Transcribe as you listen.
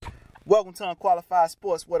Welcome to Unqualified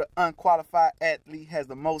Sports, where the unqualified athlete has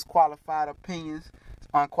the most qualified opinions.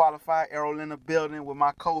 Unqualified Errol in the building with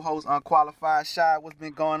my co-host, Unqualified Shy. What's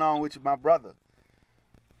been going on with you, my brother?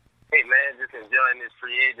 Hey, man, just enjoying this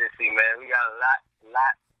free agency, man. We got a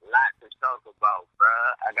lot to talk about,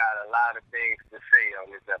 bruh. I got a lot of things to say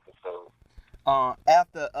on this episode.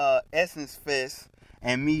 After Essence Fest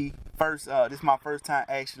and me first, this is my first time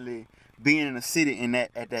actually being in a city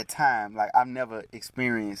at that time. Like, I've never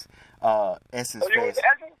experienced Essence You went Fest. to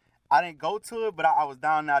Essence? I didn't go to it, but I was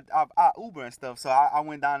down there. I Uber and stuff, so I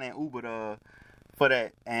went down there and Ubered for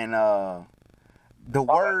that. And the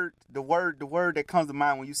word that comes to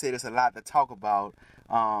mind when you say there's a lot to talk about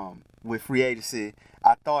with free agency,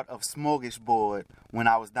 I thought of smorgasbord when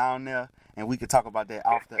I was down there, and we could talk about that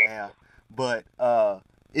off the air. But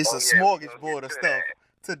it's a smorgasbord of stuff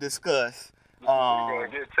to discuss. We're gonna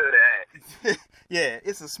get to that. Yeah,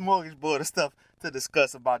 it's a smorgasbord of stuff to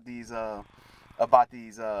discuss about these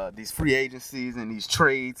free agencies and these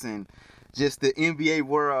trades, and just the NBA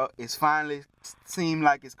world is finally seem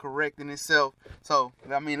like it's correcting itself. So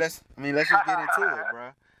let's just get into it,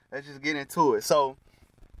 bro. Let's just get into it. So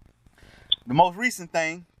the most recent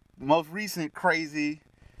crazy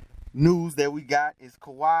news that we got is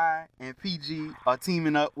Kawhi and PG are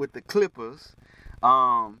teaming up with the Clippers.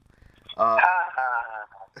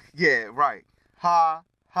 Yeah, right. Ha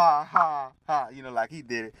ha ha. Like he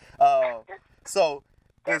did it. So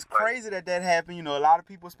it's crazy that happened. A lot of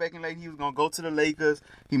people speculating he was gonna go to the Lakers.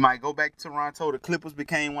 He might go back to Toronto. The Clippers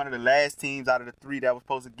became one of the last teams out of the three that was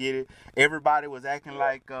supposed to get it. Everybody was acting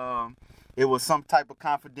like it was some type of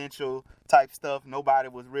confidential type stuff. Nobody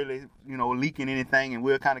was really, leaking anything, and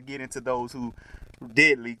we'll kind of get into those who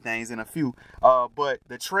did leak things in a few. But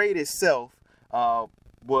the trade itself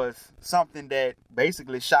was something that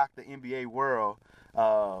basically shocked the NBA world.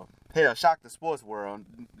 Shocked the sports world,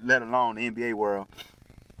 let alone the NBA world.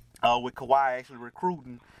 With Kawhi actually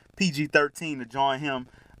recruiting PG-13 to join him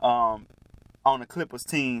on the Clippers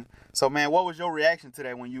team. So, man, what was your reaction to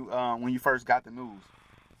that when you first got the news?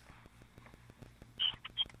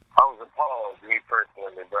 I was appalled, me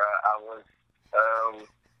personally, bro. I was,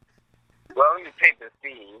 let me take the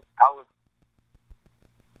scene. I was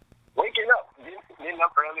waking up, getting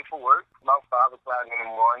up early for work, about 5 o'clock in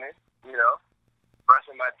the morning,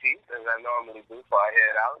 brushing my teeth as I normally do before I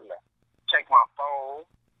head out, and I check my phone,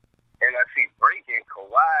 and I see breaking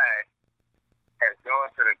Kawhi has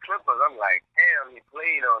gone to the Clippers. I'm like, damn, he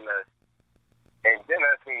played on us. And then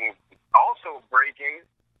I see also breaking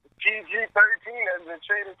PG-13 has been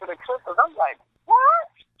traded to the Clippers. I'm like,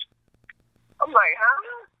 what? I'm like,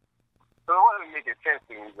 huh? So it wasn't making sense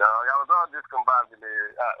to me, dog. I was all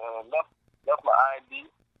discombobulated. I left my ID,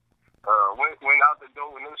 went out the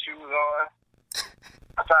door with no shoes on.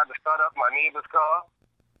 I tried to start up my neighbor's car.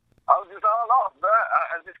 I was just all off, bro.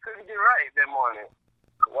 I just couldn't get right that morning.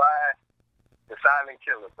 Kawhi, the silent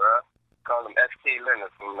killer, bro. Call him S.K.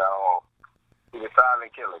 Leonard from now on. He's a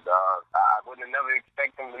silent killer, dog. I would have never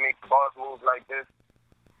expected him to make the boss moves like this.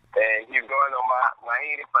 And he's going on my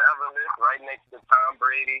hated forever list right next to Tom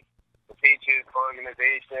Brady, the Patriots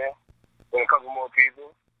organization, and a couple more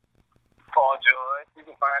people. Paul George. You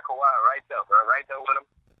can find Kawhi right there, bro. Right there with him.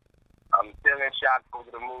 I'm still in shock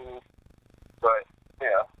over the move. But,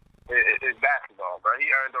 it's basketball, bro. He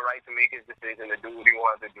earned the right to make his decision to do what he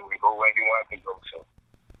wanted to do and go where he wanted to go. So,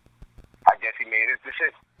 I guess he made his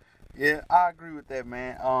decision. Yeah, I agree with that,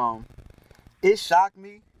 man. It shocked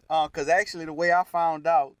me, because actually the way I found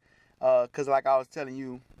out, because like I was telling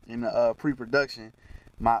you in the pre-production,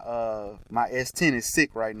 my S10 is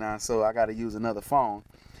sick right now, so I got to use another phone.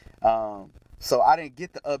 So I didn't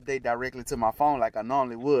get the update directly to my phone like I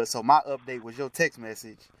normally would. So my update was your text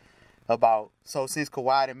message about, so since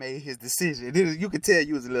Kawhi had made his decision, you could tell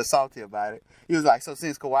you was a little salty about it. He was like, so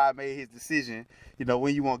since Kawhi made his decision,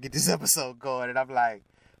 when you won't get this episode going? And I'm like,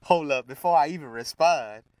 hold up, before I even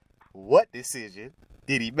respond, what decision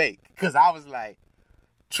did he make? Because I was like,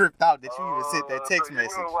 tripped out that you even sent that text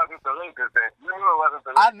message. You knew it wasn't the Lakers then. You knew it wasn't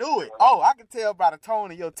the Lakers. I knew it. Oh, I could tell by the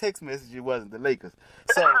tone of your text message it wasn't the Lakers.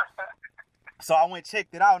 So I went and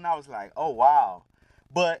checked it out, and I was like, oh, wow.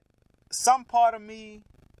 But some part of me,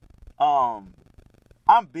 I'm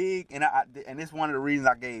big, and it's one of the reasons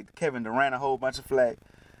I gave Kevin Durant a whole bunch of flack.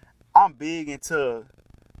 I'm big into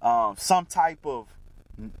some type of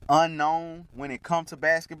unknown when it comes to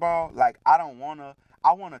basketball. Like, I want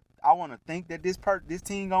to think that this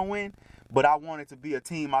team gonna win, but I want it to be a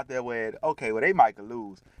team out there where, they might could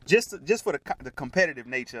lose. Just for the competitive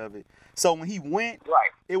nature of it. So when he went,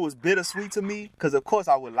 right, it was bittersweet to me, because of course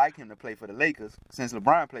I would like him to play for the Lakers, since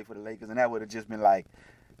LeBron played for the Lakers, and that would have just been like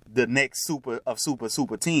the next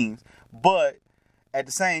super teams. But at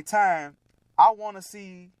the same time, I want to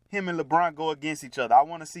see him and LeBron go against each other. I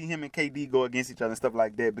want to see him and KD go against each other and stuff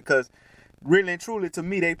like that, because really and truly, to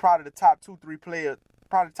me, they probably the top 2-3 players,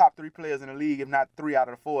 probably top 3 players in the league, if not 3 out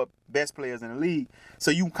of the 4 best players in the league.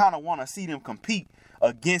 So you kind of want to see them compete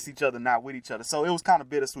against each other, not with each other. So it was kind of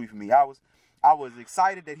bittersweet for me. I was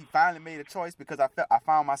excited that he finally made a choice, because I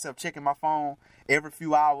found myself checking my phone every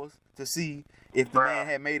few hours to see if the man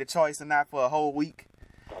had made a choice or not for a whole week.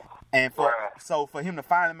 And so for him to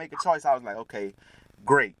finally make a choice, I was like, okay,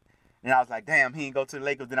 great. And I was like, damn, he didn't go to the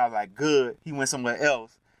Lakers. Then I was like, good, he went somewhere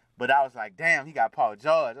else. But I was like, damn, he got Paul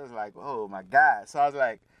George. I was like, oh my God. So I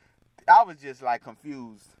was just like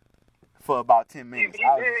confused for about 10 minutes.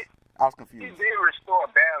 I was confused. He did restore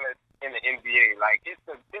balance in the NBA. Like, it's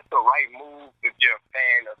the right move if you're a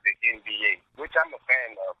fan of the NBA, which I'm a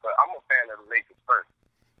fan of. But I'm a fan of the Lakers first,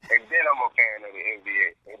 and then I'm a fan of the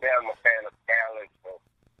NBA, and then I'm a fan of balance. And,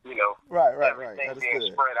 everything being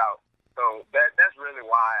spread out. So that's really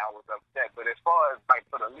why I was upset. But as far as like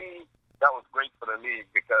for the league, that was great for the league,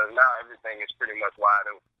 because now everything is pretty much wide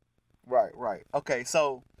open. Right. Okay,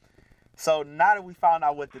 so now that we found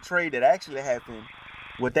out what the trade that actually happened,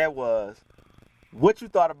 what that was, what you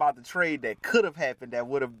thought about the trade that could have happened that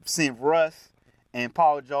would have sent Russ and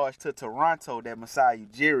Paul George to Toronto that Masai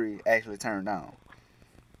Ujiri actually turned down?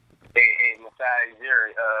 Hey, Masai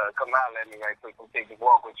Ujiri, come out at me right quick and take a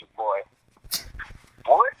walk with your boy.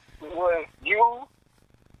 What was you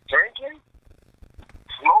drinking,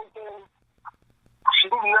 smoking,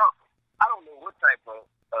 shooting up? I don't know what type of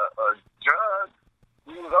drug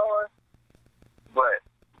you was on, but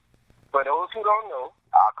for those who don't know,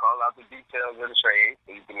 I'll call out the details of the trade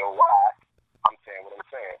so you can know why I'm saying what I'm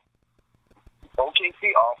saying.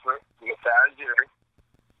 OKC offered Masai Ujiri,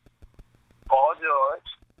 Paul George,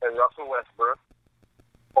 and Russell Westbrook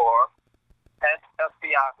for Pascal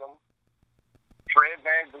Siakam, Fred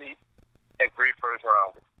VanVleet, and 3 first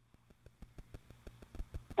rounders.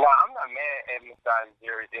 Now, I'm not mad at Masai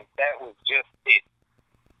Ujiri if that was just it.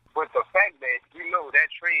 But the fact that that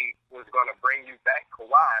trade was going to bring you back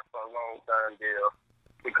Kawhi for a long-term deal,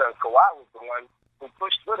 because Kawhi was the one who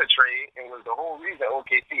pushed for the trade and was the whole reason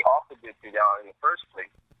OKC offered it to y'all in the first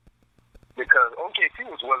place. Because OKC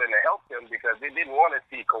was willing to help them, because they didn't want to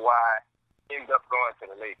see Kawhi end up going to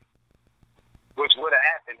the Lakers, which would have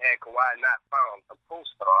happened had Kawhi not found a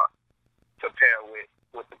co-star to pair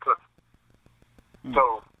with the Clippers.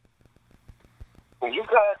 So when you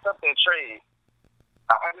guys up that trade,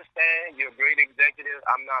 I understand you're a great executive.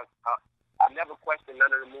 I never questioned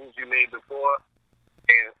none of the moves you made before.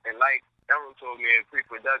 And like Errol told me in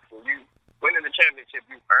pre-production, you winning the championship,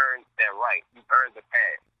 you earned that right. You earned the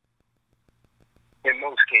pass. In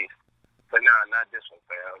most cases. But nah, not this one,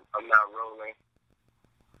 fam. I'm not rolling.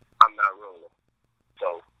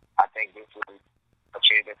 So I think this was a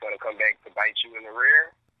trade that's going to come back to bite you in the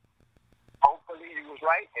rear. Hopefully he was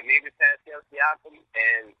right, and maybe Pascal Siakam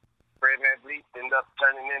and Fred VanVleet end up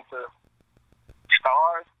turning into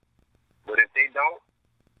stars. But if they don't,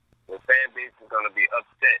 the fan base is going to be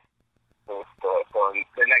upset for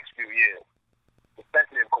the next few years,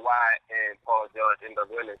 especially if Kawhi and Paul George end up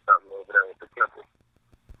winning something over there with the Clippers.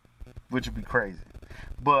 Which would be crazy.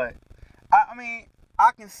 But, I mean, I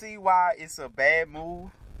can see why it's a bad move.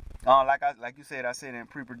 Like you said, I said in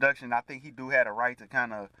pre-production, I think he do have a right to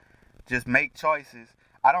kind of just make choices.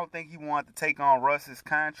 I don't think he wanted to take on Russ's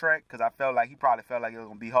contract, because he probably felt like it was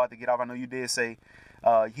going to be hard to get off. I know you did say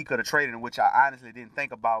he could have traded him, which I honestly didn't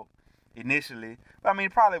think about initially. But I mean,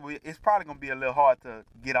 it's probably going to be a little hard to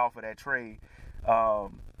get off of that trade.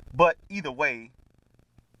 But either way,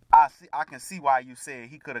 I can see why you said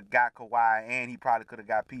he could have got Kawhi, and he probably could have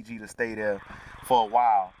got PG to stay there for a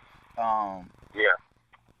while. Yeah.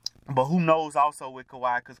 But who knows also with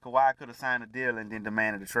Kawhi, because Kawhi could have signed a deal and then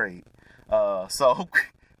demanded a trade. So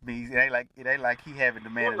it ain't like he haven't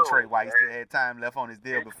demanded a trade while he still had time left on his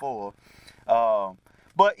deal before.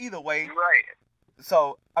 But either way, you're right.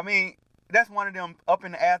 So I mean, that's one of them up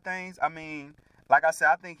in the air things. I mean, like I said,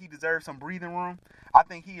 I think he deserves some breathing room. I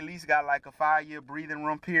think he at least got like a 5-year breathing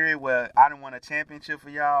room period where I didn't want a championship for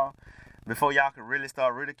y'all before y'all could really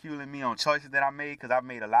start ridiculing me on choices that I made, because I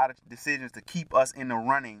made a lot of decisions to keep us in the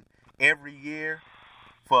running every year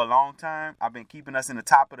for a long time. I've been keeping us in the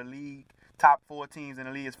top of the league, top 4 teams in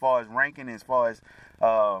the league as far as ranking, as far as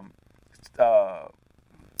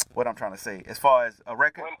what I'm trying to say, as far as a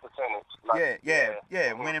record. Win percentage.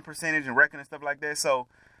 Yeah, winning percentage and record and stuff like that. So,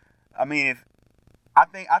 I mean, I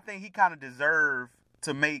think he kind of deserved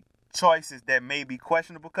to make choices that may be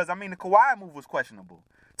questionable, because I mean the Kawhi move was questionable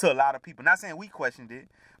to a lot of people. Not saying we questioned it,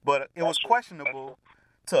 but it was questionable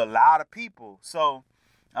to a lot of people. So,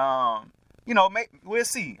 we'll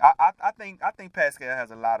see. I think Pascal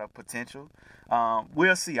has a lot of potential.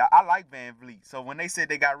 We'll see. I like Van Vliet. So when they said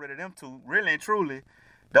they got rid of them two, really and truly,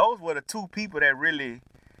 those were the two people that really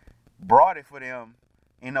brought it for them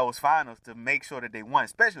in those finals to make sure that they won,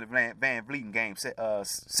 especially Van Vliet in Game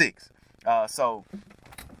 6. So,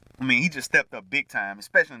 I mean, he just stepped up big time,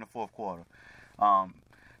 especially in the fourth quarter. I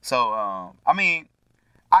mean,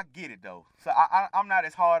 I get it, though. So I'm not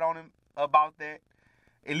as hard on him about that,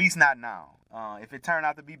 at least not now. If it turned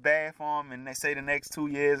out to be bad for him and they say the next 2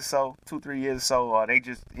 years or so, 2-3 years or so, or they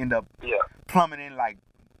just end up plummeting like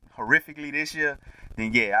horrifically this year, then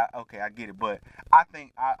I get it. But I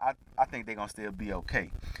think they're gonna still be okay.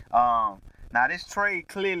 Now this trade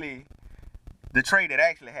the trade that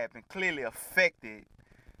actually happened clearly affected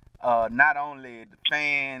not only the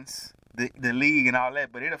fans, the league and all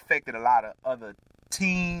that, but it affected a lot of other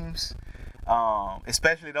teams,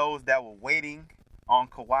 especially those that were waiting on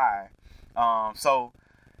Kawhi. So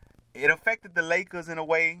it affected the Lakers in a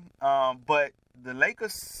way, but the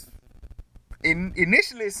Lakers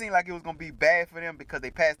initially it seemed like it was going to be bad for them because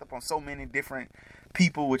they passed up on so many different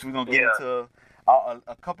people, which we're going to get into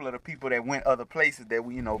a couple of the people that went other places that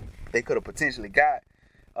they could have potentially got.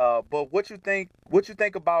 But what you think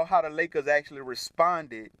about how the Lakers actually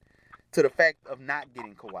responded to the fact of not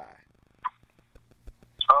getting Kawhi?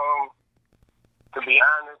 To be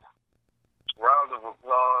honest, round of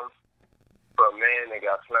applause for a man that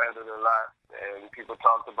got slandered a lot, and people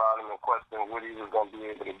talked about him and questioned what he was going to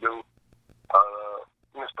be able to do.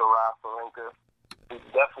 Mr. Rob Pelinka, he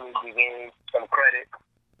definitely deserves some credit.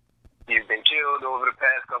 He's been killed over the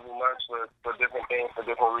past couple months for different things, for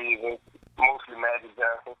different reasons, mostly Magic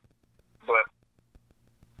Johnson. But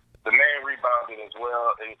the man rebounded as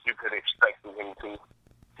well as you could expect him to.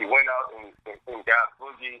 He went out and got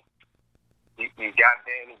Boogie. He got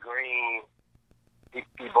Danny Green. He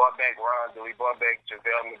brought back Rondo. He brought back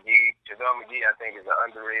JaVale McGee. JaVale McGee, I think, is an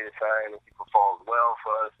underrated sign. He performed well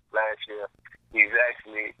for us last year. He's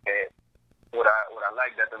actually what I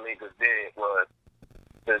like that the Lakers did was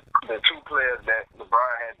the two players that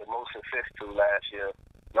LeBron had the most assists to last year.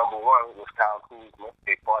 Number one was Kyle Kuzma.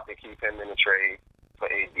 They fought to keep him in the trade for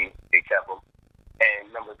AD. They kept him.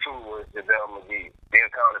 And number two was JaVale McGee. They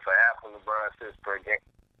accounted for half of LeBron's assists per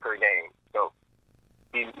game. So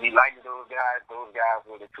he liked those guys. Those guys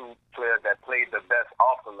were the two players that played the best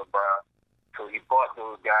off of LeBron. So he brought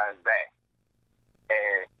those guys back.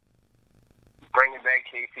 And bringing back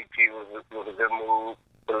KCP was a good move.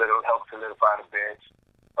 Help solidify the bench.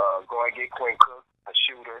 Go and get Quinn Cook, a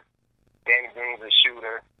shooter. Danny Green's a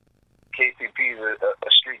shooter. KCP's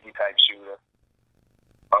a streaky type shooter.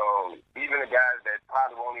 Even the guys that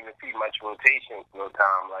probably won't even see much rotation no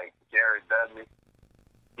time, like Jared Dudley,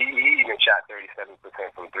 he even shot 37%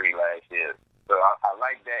 from three last year. So I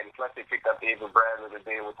like that. And plus they picked up Avery Bradley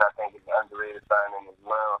today, which I think is an underrated signing as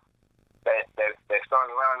well. That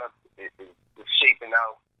starting lineup is shaping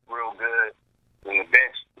out real good. And the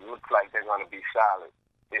bench looks like they're going to be solid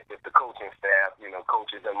if the coaching staff,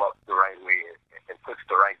 coaches them up the right way and puts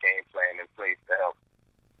the right game plan in place to help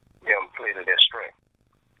them play to their strength.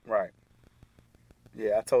 Right.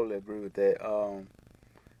 Yeah, I totally agree with that.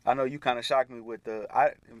 I know you kind of shocked me with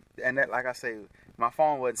like I say, my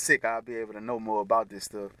phone wasn't sick. I'll be able to know more about this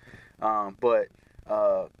stuff. But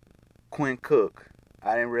Quinn Cook,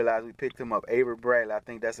 I didn't realize we picked him up. Avery Bradley, I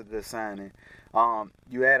think that's a good signing.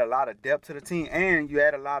 You add a lot of depth to the team, and you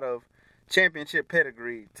add a lot of championship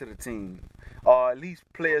pedigree to the team, or at least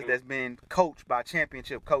players that's been coached by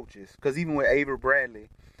championship coaches. Because even with Avery Bradley,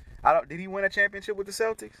 did he win a championship with the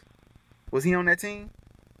Celtics? Was he on that team?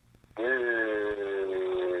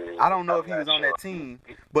 I don't know if he was on that team,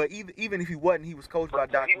 but even if he wasn't, he was coached by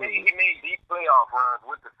Doc Rivers. He made deep playoff runs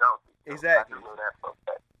with the Celtics. Exactly. I do know that for a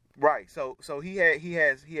fact. Right. So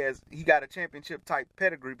he got a championship type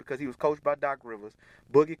pedigree because he was coached by Doc Rivers.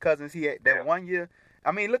 Boogie Cousins, he had that 1 year.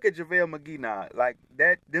 I mean, look at JaVale McGee now. Like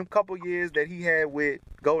them couple years that he had with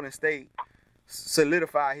Golden State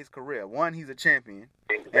solidified his career. One, he's a champion,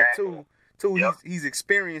 exactly. And two, he's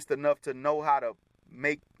experienced enough to know how to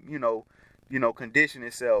make condition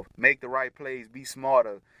himself, make the right plays, be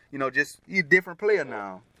smarter. Just he's a different player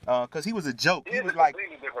now. Because he was a joke. He was like a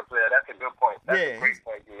completely different player. That's a good point. That's a great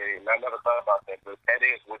point you made. I never thought about that, but that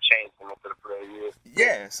is what changed him into the player he is.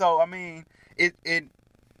 Yeah. So I mean, it.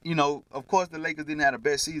 Of course, the Lakers didn't have the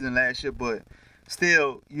best season last year, but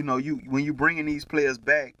still, when you bringing these players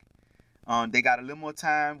back, they got a little more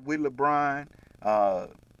time with LeBron. I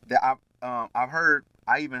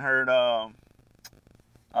even heard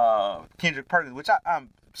Kendrick Perkins, which I'm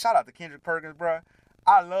shout out to Kendrick Perkins, bro.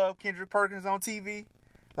 I love Kendrick Perkins on TV.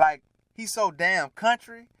 Like, he's so damn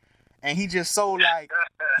country, and he just so like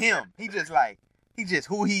him. He just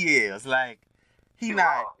who he is. Like, he not.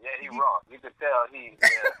 Raw. Yeah, he raw. You could tell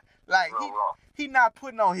like real raw. He not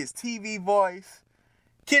putting on his TV voice.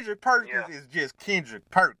 Kendrick Perkins is just Kendrick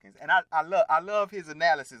Perkins, and I love his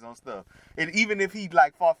analysis on stuff, and even if he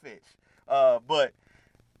like far-fetched, but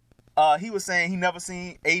he was saying he never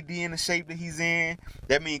seen AD in the shape that he's in.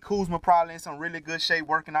 That means Kuzma probably in some really good shape,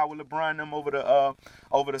 working out with LeBron and them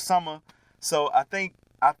over the summer. So I think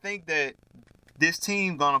that this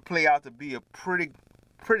team gonna play out to be a pretty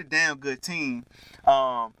damn good team.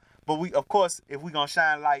 But we, of course, if we gonna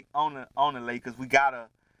shine light on the Lakers, we gotta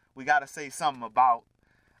say something about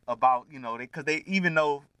because they even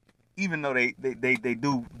though they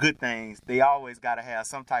do good things, they always gotta have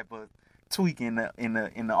some type of tweak in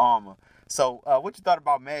the armor. So what you thought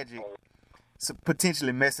about Magic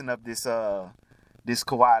potentially messing up this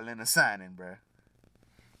Kawhi Leonard signing, bro?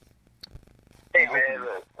 Hey man,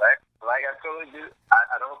 look, like I told you,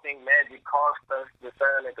 I don't think Magic cost us the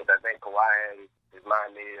signing, because I think Kawhi had his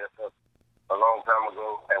mind made up a long time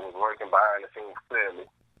ago and was working behind the scenes clearly.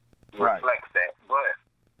 Reflects that. But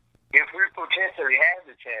if we potentially had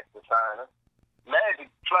the chance to sign him, Magic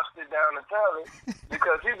flushed it down the toilet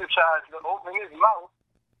because he decides to open his mouth.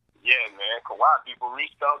 Yeah, man, Kawhi people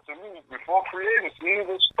reached out to me before free agency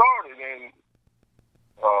even started, and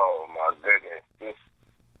oh my goodness,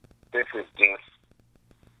 this is just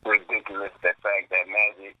ridiculous. The fact that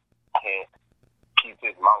Magic can't keep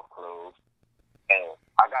his mouth closed. And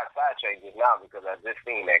I got sidetracked just now because I just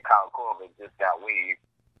seen that Kyle Korver just got waived.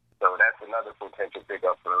 So that's another potential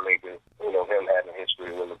pickup for the Lakers. You know, him having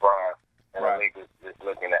history with LeBron. And the Lakers just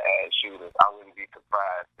looking to add shooters. I wouldn't be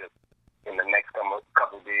surprised if in the next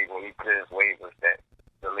couple days when he clears waivers that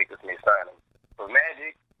the Lakers may sign him. So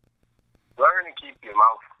Magic, learn to keep your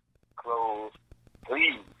mouth closed,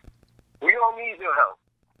 please. We don't need your help.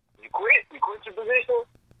 You quit your position,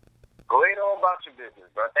 go ahead on about your business,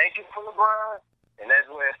 bro. Thank you for LeBron, and that's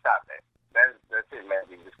where it stopped at. That's it, man.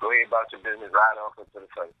 You just go ahead about your business, ride off into the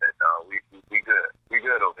sunset, dog. We good. We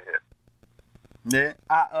good over here. Yeah,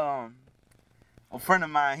 a friend of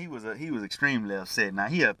mine, he was extremely upset. Now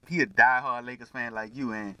he a diehard Lakers fan like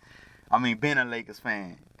you, and I mean been a Lakers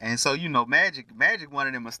fan, and so you know Magic one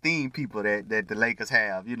of them esteemed people that the Lakers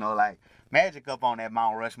have. You know, like Magic up on that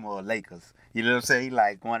Mount Rushmore of Lakers. You know what I'm saying? He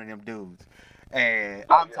like one of them dudes. And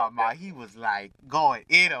I'm talking about he was like going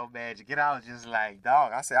in on Magic, and I was just like,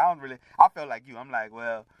 dog. I said I felt like you. I'm like,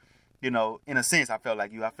 well, you know, in a sense, I felt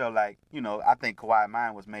like you. I felt like, you know, I think Kawhi's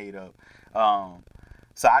mind was made up.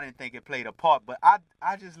 So I didn't think it played a part. But I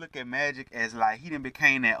just look at Magic as like he done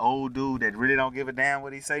became that old dude that really don't give a damn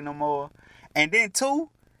what he say no more. And then too,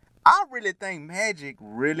 I really think Magic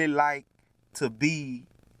really like to be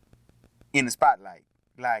in the spotlight.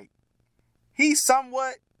 Like he's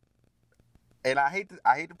somewhat. And I hate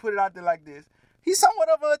to put it out there like this. He's somewhat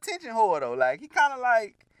of an attention whore though. Like he kind of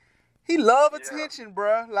like he love attention,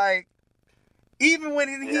 bruh. Like even when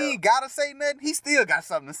he ain't gotta say nothing, he still got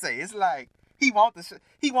something to say. It's like he want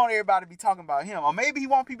everybody to be talking about him, or maybe he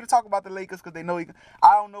want people to talk about the Lakers because they know he.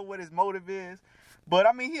 I don't know what his motive is, but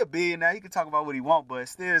I mean he a billionaire. He can talk about what he want, but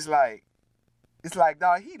still it's like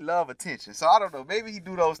dog. He love attention. So I don't know. Maybe he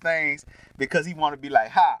do those things because he want to be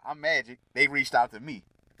like, "Ha, I'm Magic. They reached out to me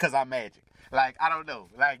because I'm Magic." Like, I don't know.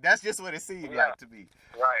 Like, that's just what it seemed like to me.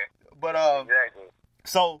 Right. But, exactly.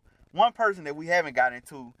 So, one person that we haven't got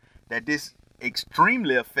into that this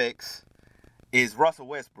extremely affects is Russell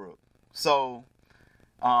Westbrook. So,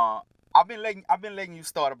 I've been letting you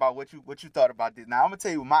start about what you thought about this. Now, I'm going to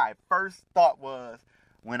tell you what my first thought was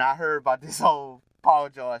when I heard about this whole Paul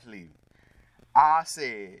George leaving. I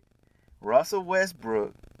said, Russell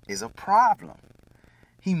Westbrook is a problem.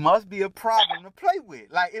 He must be a problem to play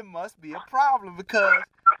with. Like, it must be a problem because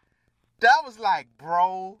that was like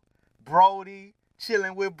Brody,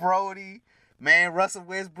 chilling with Brody. Man, Russell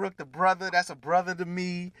Westbrook, the brother, that's a brother to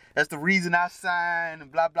me. That's the reason I signed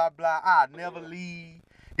and blah, blah, blah. I'll never leave.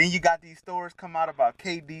 Then you got these stories come out about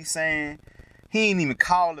KD saying he ain't even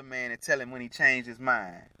call the man and tell him when he changed his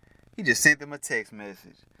mind. He just sent him a text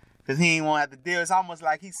message. Because he ain't want to have to deal. It's almost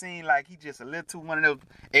like he seemed like he just a little too one of those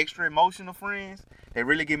extra emotional friends that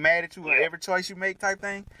really get mad at you on every choice you make type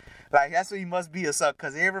thing. Like, that's what he must be or something.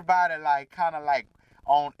 Because everybody, like, kind of, like,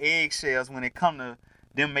 on eggshells when it come to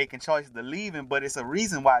them making choices to leaving. But it's a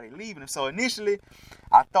reason why they leaving him. So, initially,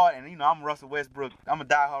 I thought, and, you know, I'm Russell Westbrook. I'm a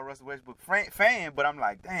diehard Russell Westbrook fan. But I'm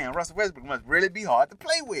like, damn, Russell Westbrook must really be hard to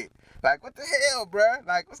play with. Like, what the hell, bruh?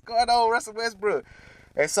 Like, what's going on, Russell Westbrook?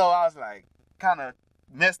 And so I was, like, kind of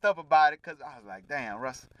messed up about it because I was like, damn,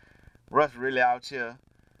 Russ really out here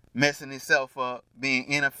messing himself up, being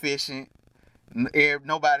inefficient.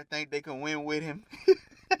 Nobody think they can win with him.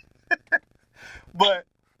 But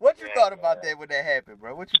what you thought about that when that happened,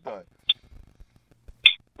 bro? What you thought?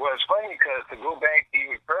 Well, it's funny because to go back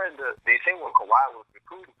even further, they say when Kawhi was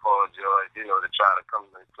recruiting Paul George, to try to come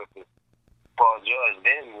to the Clippers, Paul George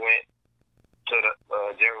then went to the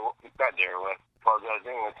Jerry West. Paul George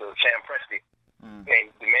then went to Sam Presti and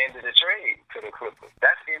demanded a trade to the Clippers.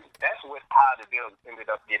 That's how the deal ended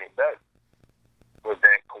up getting done. Was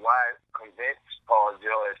that Kawhi convinced Paul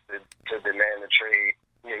George to demand a trade,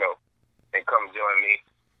 and come join me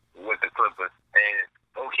with the Clippers. And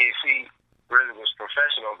OKC really was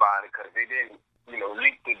professional about it because they didn't,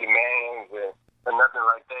 leak the demands and nothing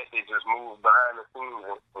like that. They just moved behind the scenes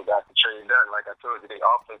and got the trade done. Like I told you, they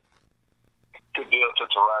offered to deal to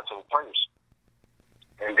Toronto first.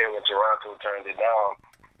 And then when Toronto turned it down,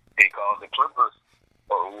 they called the Clippers.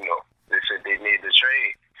 They said they needed the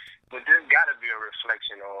trade. But there's got to be a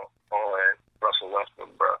reflection on Russell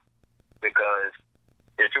Westbrook, bro. Because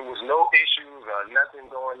if it was no issues or nothing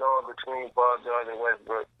going on between Paul George and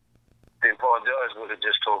Westbrook, then Paul George would have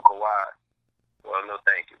just told Kawhi, well, no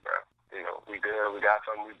thank you, bro. We good. We got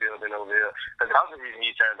something we building over here. Because that was the reason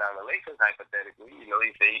he turned down the Lakers, hypothetically. He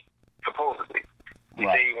said, supposedly. He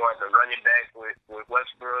said he wanted to run it back with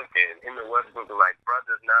Westbrook, and him and Westbrook are like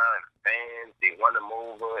brothers now, and fans. They won him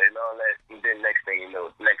over and all that. And then next thing you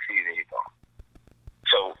know, next season he's gone.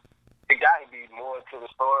 So it got to be more to the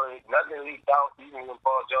story. Nothing leaked out, even when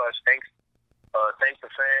Paul George thanked the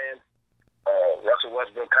fans. Russell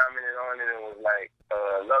Westbrook commented on it and was like,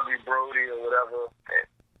 love you, Brody, or whatever. And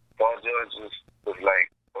Paul George was like,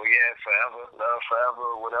 oh yeah, forever, love forever,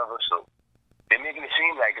 or whatever. So they're making it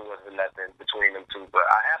seem like it wasn't nothing between them two. But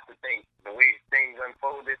I have to think the way things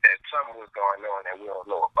unfolded that something was going on that we don't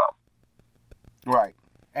know about. Right.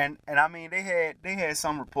 And I mean they had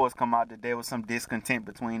some reports come out that there was some discontent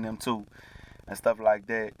between them two and stuff like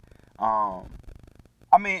that. I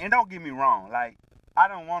mean, and don't get me wrong, like I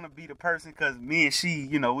don't want to be the person because me and she,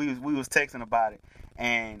 we was texting about it,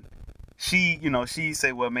 and she, she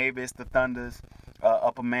said, well, maybe it's the Thunder's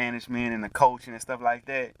upper management and the coaching and stuff like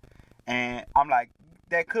that, and I'm like,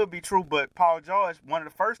 that could be true, but Paul George, one of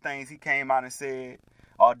the first things he came out and said,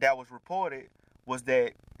 or that was reported, was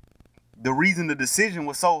that the reason the decision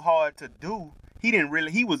was so hard to do,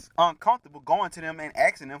 he was uncomfortable going to them and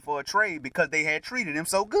asking them for a trade because they had treated him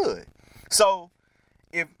so good. So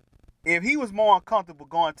if he was more uncomfortable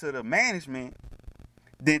going to the management,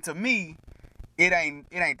 then to me, it ain't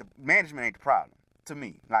the management ain't the problem. To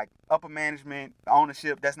me, like upper management,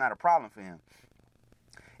 ownership, that's not a problem for him.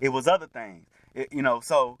 It was other things,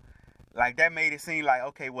 so like that made it seem like,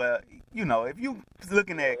 okay, well, if you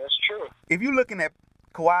looking at, that's true. If you looking at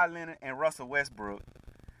Kawhi Leonard and Russell Westbrook,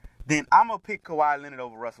 then I'm gonna pick Kawhi Leonard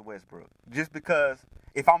over Russell Westbrook just because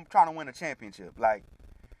if I'm trying to win a championship, like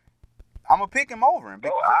I'm gonna pick him over him.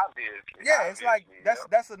 Because, obviously. Yeah, it's like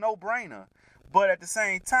that's a no-brainer. But at the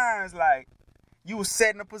same time, it's like you was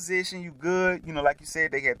set in a position, you good, like you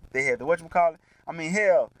said, they had the whatchamacallit. I mean,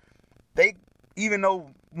 hell, even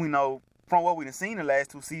though from what we've seen the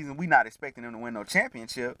last 2 seasons, we not expecting them to win no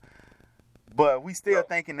championship. But we still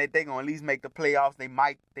thinking that they gonna at least make the playoffs. They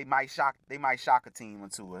might shock a team or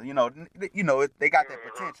two. They got that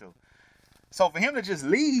potential. So for him to just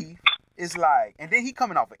leave, it's like, and then he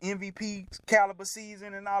coming off an MVP caliber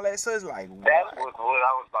season and all that. So it's like, that was what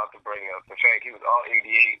I was about to bring up. The fact he was all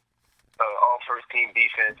NBA, all first team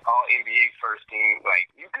defense, all NBA first team.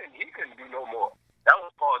 Like he couldn't do no more. That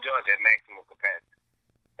was Paul George at maximum capacity.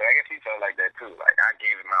 And I guess he felt like that too. Like I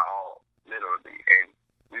gave it my all, literally, and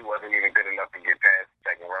we wasn't even good enough to get past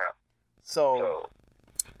the second round. So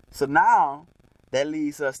now that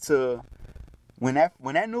leads us to when that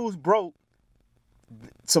news broke,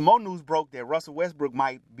 some more news broke that Russell Westbrook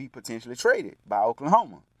might be potentially traded by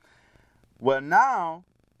Oklahoma. Well, now,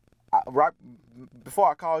 right before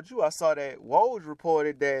I called you, I saw that Woj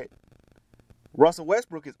reported that Russell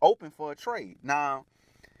Westbrook is open for a trade. Now,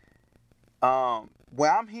 where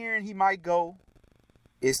I'm hearing he might go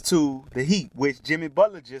is to the Heat, which Jimmy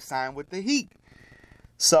Butler just signed with the Heat.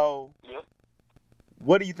 So,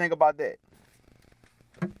 What do you think about that?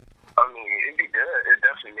 I mean, it'd be good. It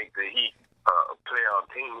definitely make the Heat a playoff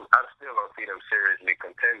team. I still don't see them seriously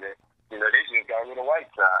contending. They just got rid of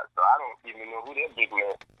Whiteside, so I don't even know who their big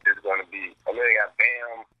man is going to be. I know they got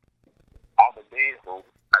Bam Adebayo.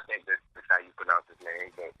 I think that's how you pronounce his name.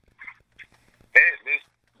 But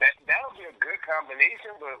that'll be a good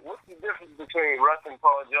combination, but what's the difference between Russ and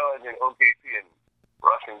Paul George and OKC and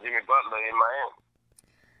Russ and Jimmy Butler in Miami?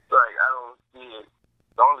 Like, I don't see it.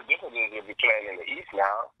 The only difference is you'll be playing in the East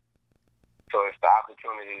now. So it's the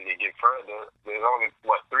opportunity to get further. There's only,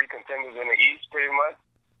 3 contenders in the East, pretty much.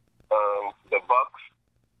 The Bucks,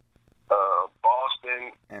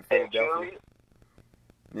 Boston, and Philadelphia. Philly.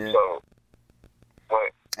 Yeah. So,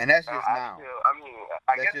 but and that's just now.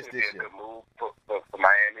 I guess it'd be a good move for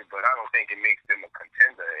Miami, but I don't think it makes them a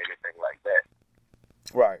contender or anything like that.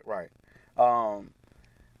 Right.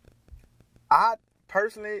 I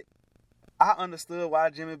personally, I understood why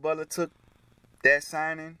Jimmy Butler took that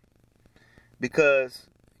signing because,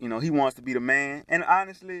 you know, he wants to be the man. And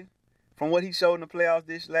honestly, from what he showed in the playoffs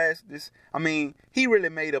he really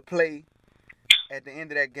made a play at the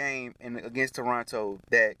end of that game against Toronto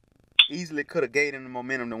that easily could have gave him the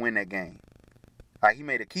momentum to win that game. Like, he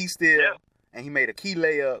made a key steal and he made a key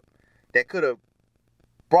layup that could have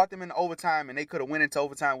brought them into overtime, and they could have went into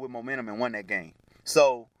overtime with momentum and won that game.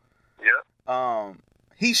 So,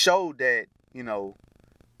 he showed that, you know,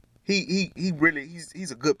 he's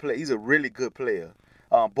a good player. He's a really good player.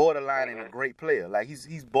 Borderline and a great player. Like,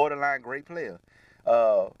 he's borderline great player.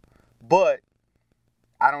 But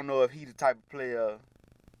I don't know if he's the type of player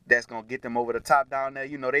that's gonna get them over the top down there.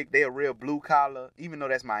 You know, they a real blue collar, even though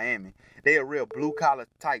that's Miami. They a real blue collar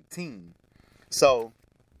type team. So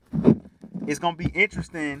it's gonna be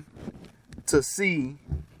interesting to see.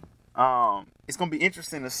 It's gonna be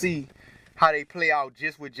interesting to see how they play out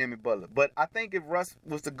just with Jimmy Butler. But I think if Russ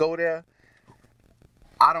was to go there,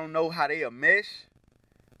 I don't know how they'll mesh.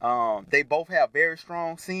 They both have they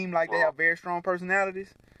have very strong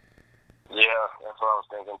personalities. Yeah, that's what I was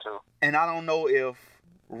thinking too. And I don't know if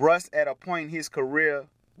Russ at a point in his career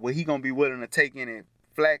where he gonna be willing to take any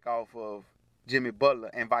flack off of Jimmy Butler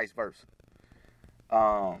and vice versa.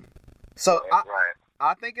 I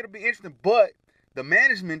think it'll be interesting, but the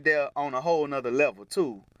management there on a whole nother level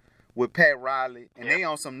too, with Pat Riley, and they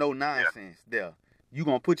on some no nonsense there. You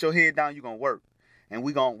gonna put your head down, you gonna work, and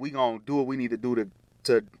we gonna do what we need to do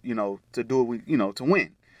to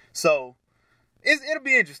win. So it'll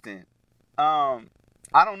be interesting. I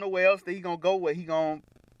don't know where else that he gonna go, where he gonna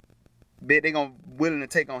be they gonna willing to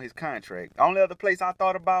take on his contract. The only other place I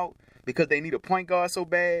thought about, because they need a point guard so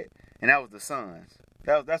bad, and that was the Suns.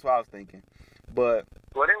 That's what I was thinking. But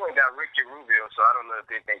they went and got Ricky Rubio, so I don't know if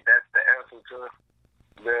they think that's the answer to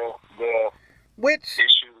the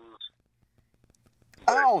issues.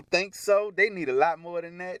 I don't think so. They need a lot more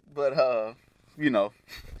than that. But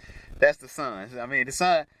that's the Suns. I mean, the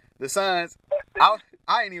Suns.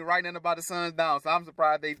 I ain't even writing nothing about the Suns down, so I'm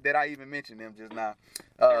surprised that I even mentioned them just now.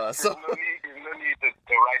 There's no need to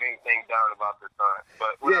write anything down about the Suns.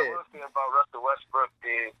 But what I will say about Russell Westbrook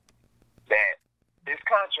is that his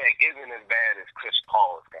contract isn't as bad as Chris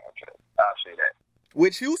Paul's contract. I'll say that.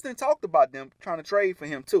 Which Houston talked about them trying to trade for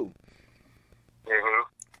him too. Mm-hmm.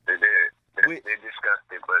 They did. They discussed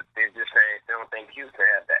it, but they're just saying they don't think Houston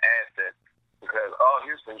has the assets because all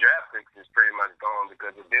Houston draft picks is pretty much gone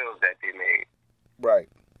because of deals that they made. Right.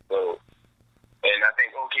 So, and I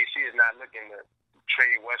think OKC is not looking to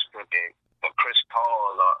trade Westbrook or Chris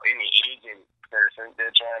Paul or any agent person.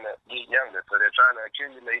 They're trying to get younger, so they're trying to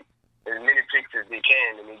accumulate as many picks as they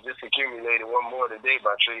can, and they just accumulated one more today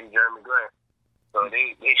by trading Jeremy Grant. So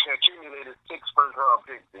they accumulated 6 first-round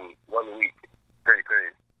picks in 1 week. Pretty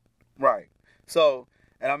crazy. Right. So,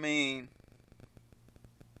 and I mean,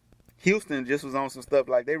 Houston just was on some stuff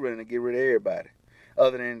like they ready to get rid of everybody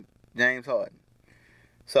other than James Harden.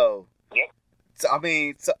 So, I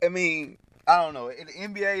mean, I don't know. In the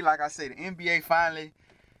NBA, like I said, the NBA finally,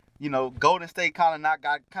 Golden State kind of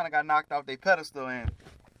got knocked off their pedestal, and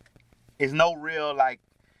it's no real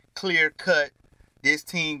clear cut. This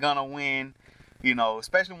team gonna win,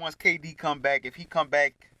 especially once KD come back. If he come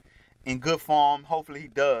back in good form, hopefully he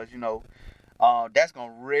does. That's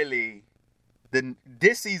gonna really.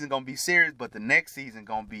 This season gonna be serious, but the next season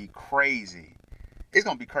gonna be crazy. It's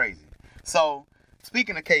gonna be crazy. So,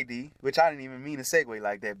 speaking of KD, which I didn't even mean to segue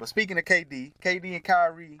like that, but speaking of KD and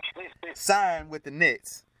Kyrie signed with the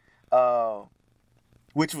Nets,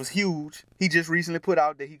 which was huge. He just recently put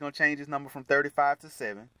out that he's gonna change his number from 35 to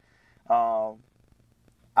 7.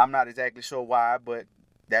 I'm not exactly sure why, but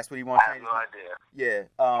that's what he wants to change. I have no idea.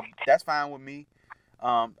 Yeah, that's fine with me.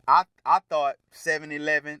 I thought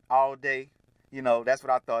 7-Eleven all day. That's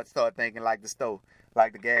what I thought. Started thinking like the store,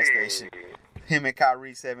 like the gas station. Him and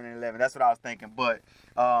Kyrie 7-Eleven. That's what I was thinking. But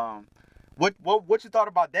what you thought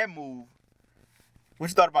about that move?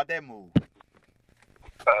 Big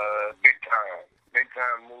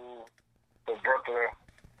time move for Brooklyn.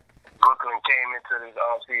 Brooklyn came into this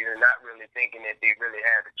offseason not really thinking that they really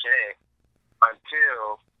had a chance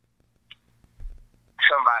until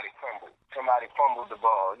somebody fumbled the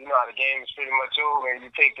ball. You know how the game is pretty much over and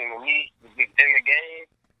you're taking the lead in the game.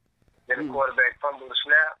 Then the quarterback fumbled the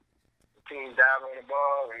snap. The team dived on the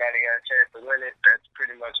ball, and now they got a chance to win it. That's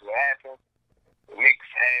pretty much what happened. The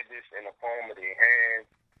Knicks had this in the palm of their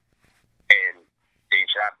hands, and they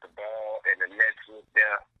dropped the ball, and the Nets was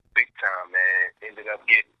there big time, man. Ended up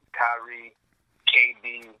getting Kyrie,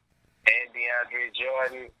 KD, and DeAndre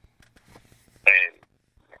Jordan, and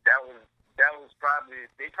that was probably,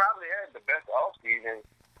 they probably had the best offseason,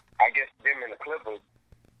 I guess, them and the Clippers,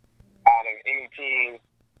 out of any team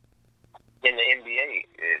in the NBA.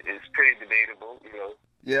 It's pretty debatable, you know.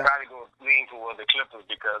 Yeah. Probably going to lean toward the Clippers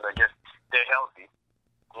because I guess they're healthy.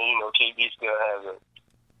 And, you know, KD still has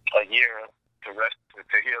a year to rest,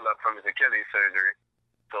 to heal up from his Achilles surgery.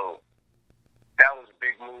 So that was a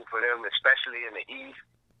big move for them, especially in the East.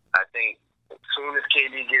 I think as soon as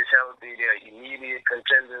KD gets healthy, they're immediate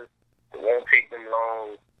contenders. It won't take them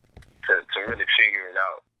long to really figure it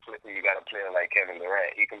out. Especially you got a player like Kevin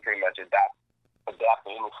Durant. He can pretty much adapt to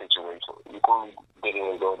any situation. You couldn't get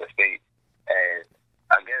in Golden State. And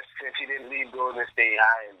I guess since he didn't leave Golden State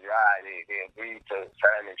high and dry, they agreed to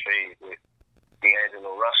sign and trade with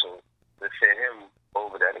D'Angelo Russell to send him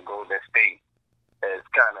over there to Golden State as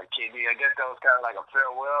kind of KD. I guess that was kind of like a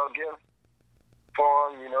farewell gift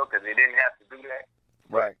for him, you know, because they didn't have to do that.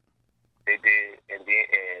 Right. They did, and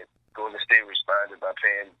Golden State responded by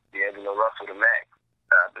paying D'Angelo Russell the max.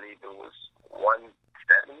 I believe it was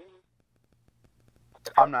 170.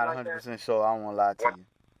 I'm not 100% sure. I don't want to lie to you.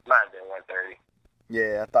 Might have been 130.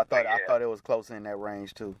 Yeah, I thought it was close in that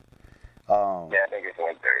range too. Yeah, I think it's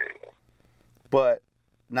 130. But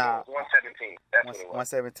now, it was 117. That's what it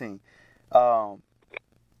was. 117.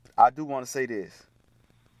 I do want to say this.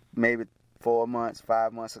 Maybe 5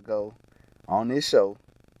 months ago, on this show,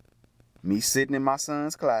 me sitting in my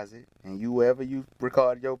son's closet, and you, wherever you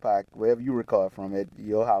record your podcast, wherever you record from, at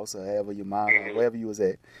your house or wherever your mom, or wherever you was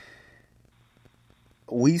at,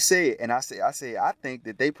 we said, and I said, I think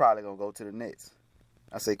that they probably gonna go to the Nets.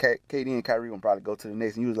 I said, KD and Kyrie gonna probably go to the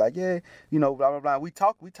Nets, and you was like, yeah, you know, blah blah blah. We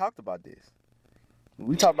talked about this.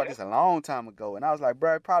 We talked about this a long time ago, and I was like,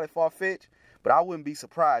 bro, probably far-fetched, but I wouldn't be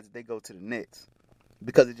surprised if they go to the Nets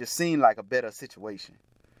because it just seemed like a better situation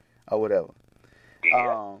or whatever.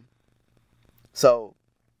 Yeah. So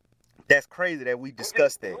that's crazy that we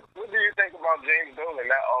discussed that. What do you think about James Dolan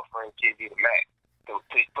not offering KD the max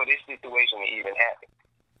for this situation to even happen?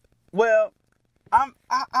 Well, I'm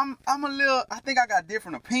a little. I think I got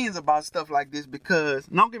different opinions about stuff like this because,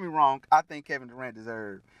 don't get me wrong, I think Kevin Durant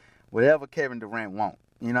deserves whatever Kevin Durant wants.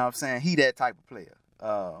 You know what I'm saying? He that type of player.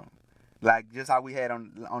 Like just how we had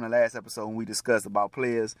on the last episode when we discussed about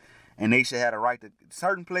players, and they should have a right to.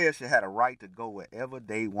 Certain players should have a right to go wherever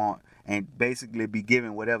they want and basically be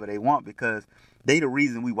given whatever they want because they the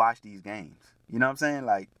reason we watch these games. You know what I'm saying?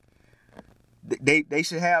 Like they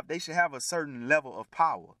should have a certain level of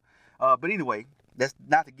power. But anyway, that's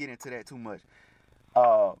not to get into that too much.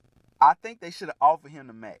 I think they should have offered him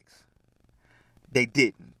the max. They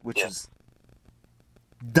didn't, which is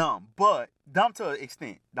dumb, but dumb to an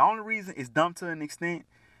extent. The only reason it's dumb to an extent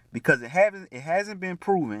because it hasn't been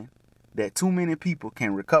proven that too many people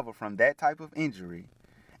can recover from that type of injury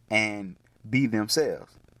and be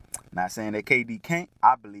themselves. Not saying that KD can't.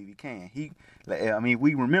 I believe he can.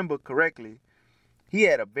 We remember correctly, he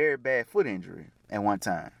had a very bad foot injury at one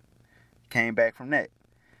time. Came back from that.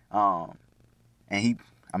 And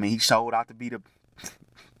he showed out to be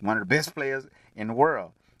one of the best players in the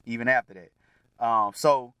world, even after that.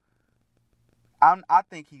 So I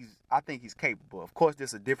think he's capable. Of course,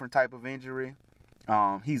 this is a different type of injury.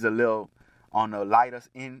 He's a little on the lighter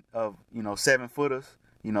end of 7-footers.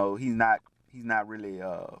 You know, he's not really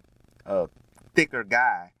a thicker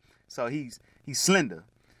guy, so he's slender,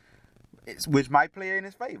 which might play in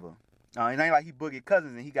his favor. It ain't like he Boogie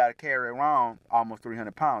Cousins and he got to carry around almost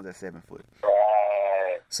 300 pounds at 7 foot.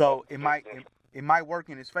 So it might work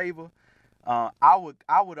in his favor. I would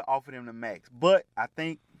have offered him the max, but I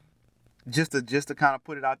think just to kind of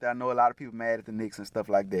put it out there, I know a lot of people mad at the Knicks and stuff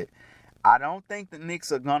like that. I don't think the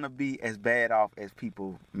Knicks are gonna be as bad off as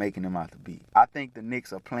people making them out to be. I think the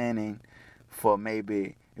Knicks are planning for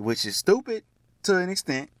maybe, which is stupid to an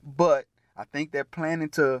extent, but I think they're planning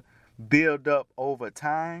to build up over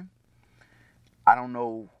time. I don't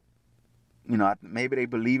know, maybe they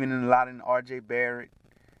believing in a lot in R.J. Barrett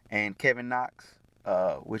and Kevin Knox,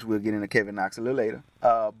 which we'll get into Kevin Knox a little later.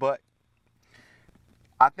 But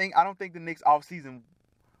I don't think the Knicks offseason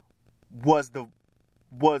was the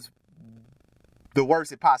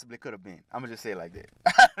worst it possibly could have been. I'm gonna just say it like that,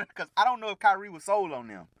 because I don't know if Kyrie was sold on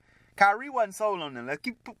them. Kyrie wasn't sold on them.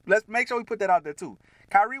 Let's make sure we put that out there too.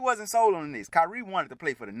 Kyrie wasn't sold on the Knicks. Kyrie wanted to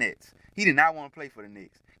play for the Nets. He did not want to play for the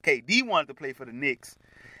Knicks. KD wanted to play for the Knicks,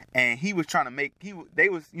 And he was trying to they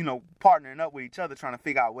was, partnering up with each other trying to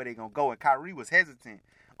figure out where they gonna go. And Kyrie was hesitant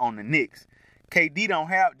on the Knicks. KD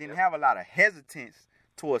didn't have a lot of hesitance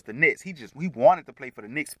towards the Nets. He wanted to play for the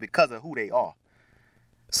Knicks because of who they are.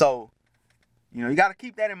 So, you got to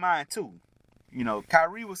keep that in mind too.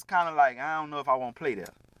 Kyrie was kind of like, I don't know if I want to play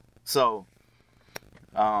there. So,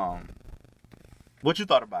 what you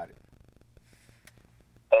thought about it?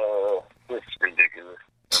 It's ridiculous.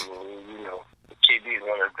 I mean, KD is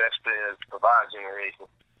one of the best players of our generation.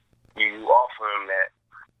 You offer him that,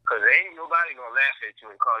 because ain't nobody going to laugh at you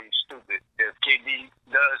and call you stupid. If KD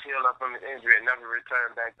does heal up from his injury and never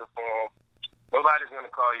return back to form, nobody's going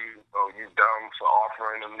to call you, you dumb for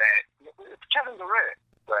offering him that. It's Kevin Durant.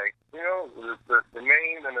 Like, the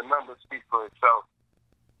name and the numbers speak for itself.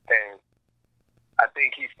 And I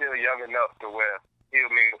think he's still young enough to where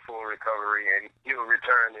he'll make a full recovery and he'll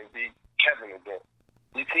return and be Kevin again.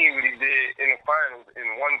 You see what he did in the finals in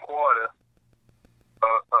one quarter,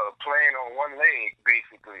 playing on one leg,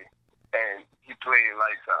 basically, and he played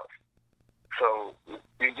lights out. So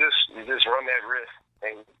you just run that risk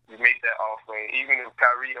and you make that offer. And even if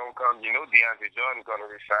Kyrie don't come, DeAndre Jordan's going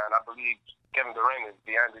to resign. I believe Kevin Durant is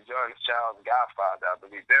DeAndre Jordan's child's godfather. I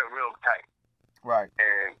believe they're real tight. Right.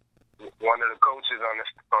 And one of the coaches on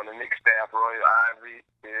the Knicks staff, Roy Ivey,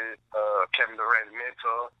 is Kevin Durant's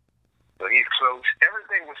mentor. So he's close.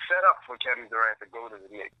 Everything was set up for Kevin Durant to go to the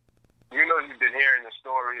Knicks. You've been hearing the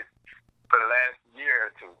stories for the last year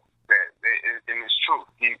or two. And it's true.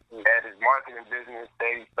 He had his marketing business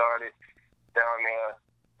that he started down there,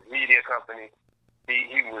 media company.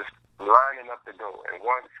 He was lining up to go. And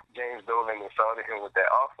once James Dolan assaulted him with that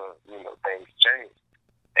offer, things changed.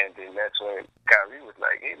 And then that's when Kyrie was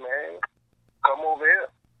like, hey, man, come over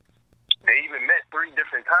here. They even met 3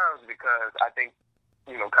 different times because I think,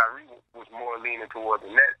 Kyrie was more leaning toward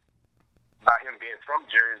the Nets by him being from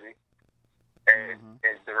Jersey. And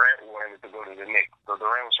Durant wanted to go to the Knicks. So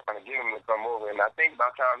Durant was trying to get him to come over. And I think by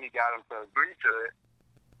the time he got him to agree to it,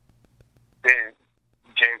 then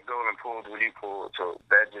James Dolan pulled what he pulled. So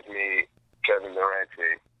that just made Kevin Durant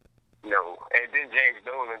say, no. And then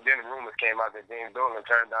then the rumors came out that James Dolan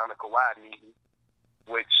turned down the Kawhi meeting,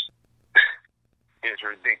 which is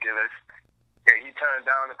ridiculous. Yeah, he turned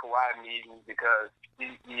down the Kawhi meeting because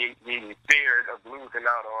he feared of losing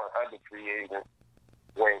out on other free agents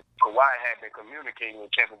when Kawhi had been communicating with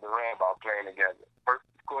Kevin Durant about playing together. First,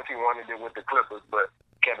 of course, he wanted it with the Clippers, but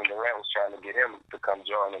Kevin Durant was trying to get him to come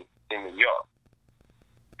join him in New York.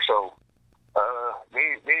 So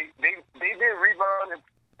they did rebound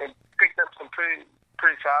and picked up some pretty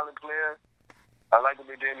solid players. I like what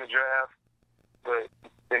they did in the draft, but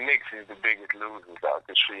the Knicks is the biggest losers out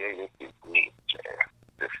this free agency.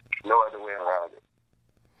 There's no other way around it.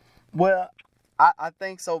 Well, I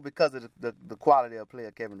think so because of the quality of player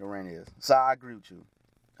Kevin Durant is. So I agree with you.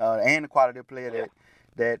 And the quality of player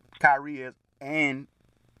that Kyrie is and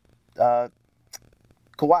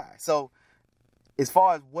Kawhi. So as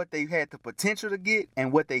far as what they had the potential to get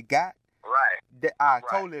and what they got, right, I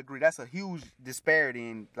totally agree. That's a huge disparity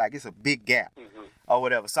and it's a big gap or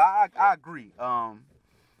whatever. So I agree.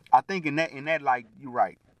 I think in that like you're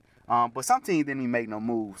right. But some teams didn't even make no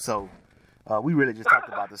move. So we really just talked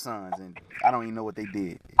about the Suns, and I don't even know what they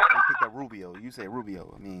did. They picked up Rubio. You said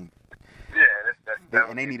Rubio. I mean,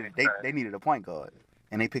 yeah, they needed a point guard,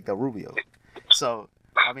 and they picked up Rubio. So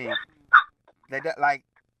I mean,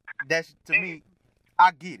 that's to me.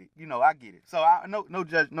 I get it. I get it. So no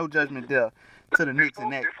judgment there to the Knicks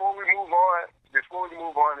and that. Before we move on, there's something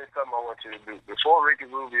I want you to do. Before Ricky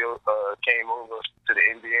Rubio came over to the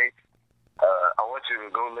NBA, I want you to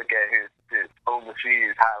go look at his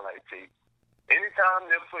overseas highlight tape. Anytime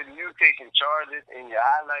they're putting you taking charges in your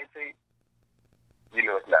highlight tape,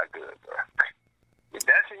 it's not good, bro. If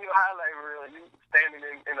that's in your highlight reel, you standing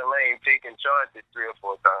in the lane taking charges 3 or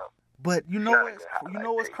 4 times. But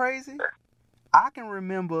what's crazy? I can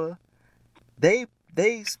remember they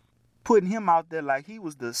putting him out there like he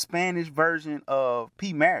was the Spanish version of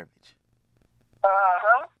Pete Maravich.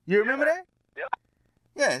 You remember that? Yep.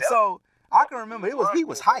 Yeah. Yep. So I can remember he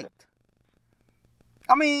was hyped.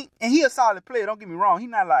 I mean, and he a solid player. Don't get me wrong. He's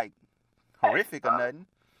not like horrific or nothing.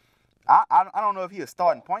 I don't know if he a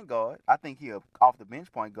starting point guard. I think he a off the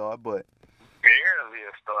bench point guard, but barely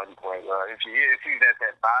a starting point guard. If he's at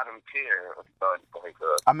that bottom tier of starting point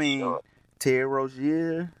guard. I mean, Terry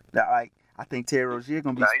Rozier. I think Terry Rozier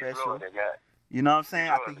gonna be special. You know what I'm saying?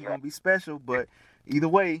 I think he's gonna be special. But either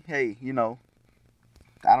way, hey,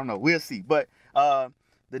 I don't know. We'll see. But the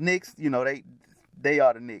Knicks, they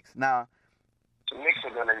are the Knicks. Now, the Knicks are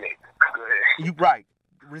gonna Knicks. Go ahead. You right.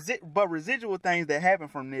 But residual things that happen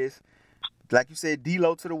from this, like you said,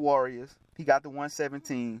 D'Lo to the Warriors. He got the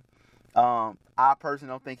 117. I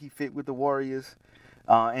personally don't think he fit with the Warriors.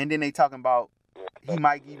 And then they talking about he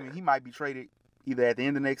might be traded either at the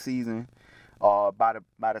end of next season or by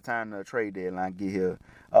the time the trade deadline get here.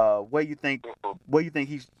 Where you think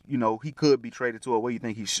he's he could be traded to, or where you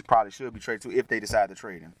think he probably should be traded to if they decide to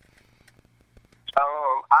trade him?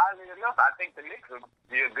 Oddly enough, I think the Knicks would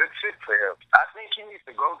be a good fit for him. I think he needs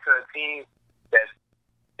to go to a team that's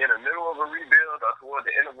in the middle of a rebuild or toward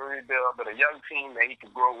the end of a rebuild, but a young team that he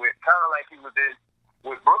could grow with, kind of like he was in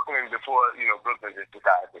with Brooklyn before, Brooklyn just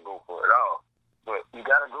decided to go for it all. But you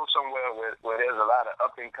got to go somewhere where there's a lot of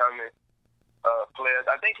up-and-coming players.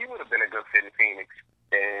 I think he would have been a good fit in Phoenix.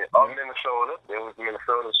 And Minnesota, there was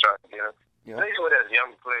Minnesota's trying to get him. Yeah. Place where there's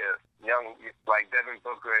young players, like Devin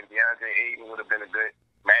Booker and DeAndre Ayton would have been a good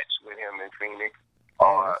match with him in Phoenix.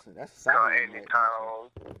 That's Andy Towns.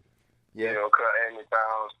 Yeah. Andy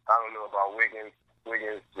Towns. I don't know about Wiggins.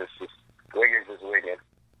 Wiggins is Wiggins.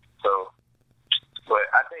 So, but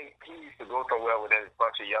I think he needs to go somewhere where there's a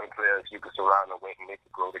bunch of young players you can surround him with and they can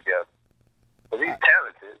grow together. But he's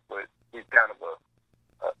talented, but he's kind of a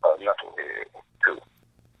knucklehead too.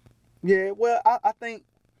 Yeah, well, I think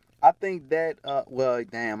that I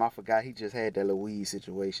forgot he just had that Louise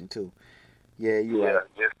situation too. Yeah, you're right.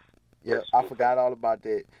 I forgot all about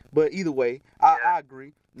that. But either way, I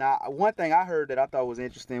agree. Now, one thing I heard that I thought was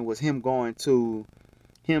interesting was him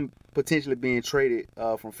potentially being traded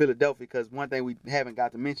from Philadelphia, because one thing we haven't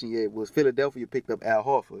got to mention yet was Philadelphia picked up Al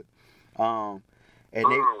Horford. And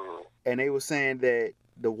they were saying that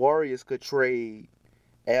the Warriors could trade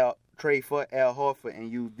for Al Horford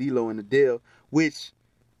and use D'Lo in the deal, which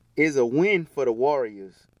is a win for the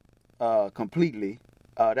Warriors completely.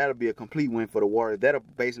 That'll be a complete win for the Warriors. That'll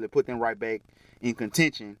basically put them right back in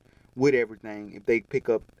contention with everything if they pick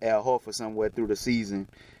up Al Horford somewhere through the season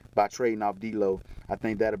by trading off D'Lo. I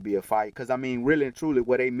think that'll be a fight. Because, really and truly,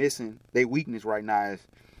 what they missing, their weakness right now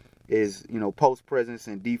is post presence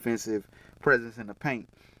and defensive presence in the paint.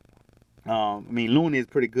 Looney is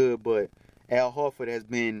pretty good, but Al Horford has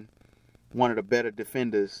been one of the better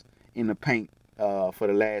defenders in the paint for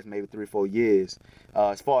the last maybe 3-4 years,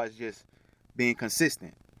 as far as just being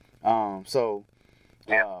consistent. I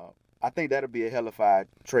think that'll be a hellified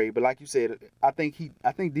trade. But like you said, I think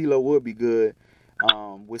D'Lo would be good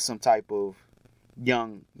with some type of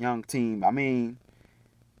young team.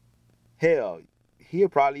 Hell, he'll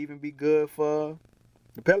probably even be good for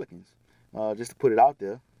the Pelicans. Just to put it out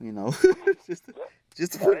there, just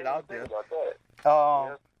to put it out there.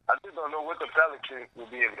 I just don't know what the Pelicans will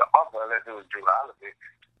be able to offer unless it was Drew Holiday.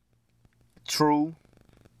 True.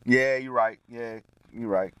 Yeah, you're right.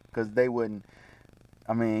 Because they wouldn't.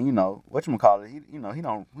 Whatchamacallit, he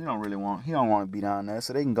don't want to be down there,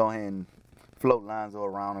 so they can go ahead and float Lonzo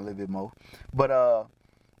around a little bit more. But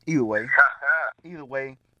either way,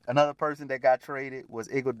 another person that got traded was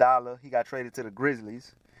Iguodala. He got traded to the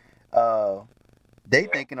Grizzlies. They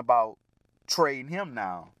thinking about trading him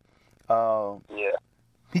now.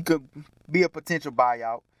 He could be a potential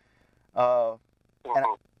buyout,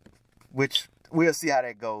 which we'll see how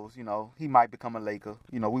that goes. He might become a Laker.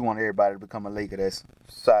 We want everybody to become a Laker that's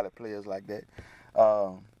solid players like that.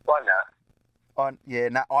 Why not?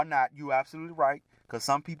 Or not. You absolutely right. Because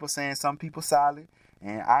some people saying some people solid,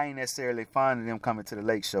 and I ain't necessarily fond of them coming to the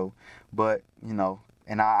Lake Show. But, and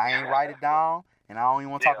I ain't write it down, and I don't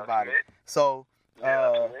even want to talk about it. So,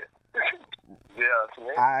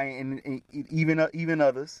 even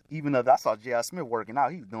others. I saw J.R. Smith working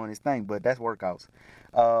out. He was doing his thing, but that's workouts.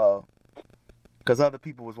 Because other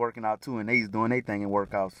people was working out too, and they was doing their thing in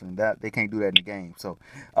workouts, and that they can't do that in the game. So,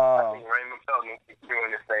 I think Raymond Felton is doing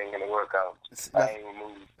this thing in the workout.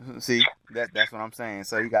 See, that's what I'm saying.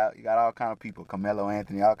 So you got all kind of people, Carmelo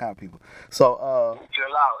Anthony, all kind of people. So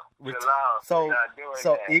chill out. So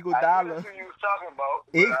Iguodala, I you was talking about,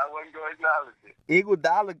 but I wasn't going to acknowledge it.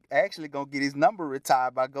 Iguodala actually gonna get his number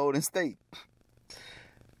retired by Golden State.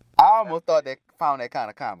 I almost found that kind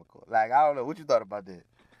of comical. Like, I don't know what you thought about that.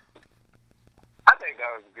 I think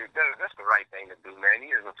that was good. That's the right thing to do, man. He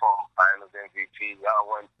is a former Finals MVP.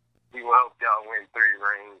 He will help y'all win 3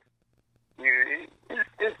 rings. He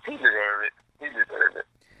deserved it.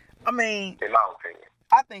 In my opinion,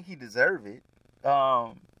 I think he deserved it.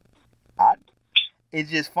 It's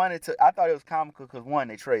just funny I thought it was comical because, one,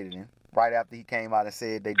 they traded him right after he came out and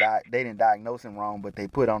said they didn't diagnose him wrong, but they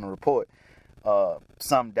put on the report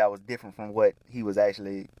something that was different from what he was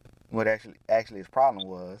actually his problem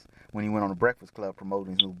was when he went on the Breakfast Club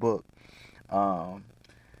promoting his new book.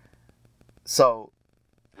 So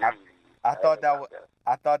I thought that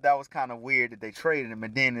was kind of weird that they traded him,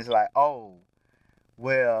 and then it's like, oh,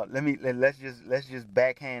 Well, let's just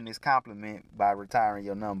backhand this compliment by retiring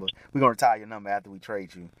your number. We're gonna retire your number after we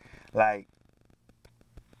trade you. Like,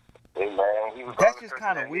 hey man, he was that's just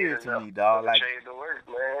kind of weird to me, dog. Like, trade to work,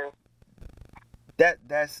 man.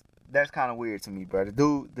 That's kind of weird to me, bro. The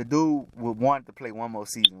dude would want to play one more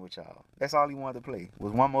season with y'all. That's all he wanted to play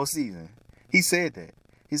was one more season. He said that.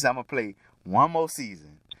 He said, "I'm gonna play one more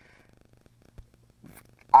season."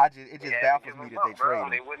 It just baffles me that they traded him.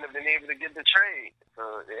 They wouldn't have been able to get the trade,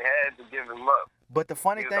 so they had to give him up. But the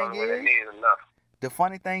funny thing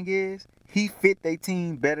is, he fit their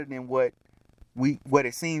team better than what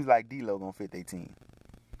it seems like D'Lo gonna fit their team.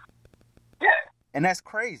 Yeah. And that's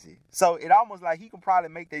crazy. So it almost like he can probably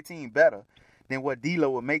make their team better than what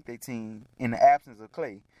D'Lo would make their team in the absence of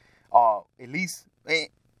Klay. Or at least,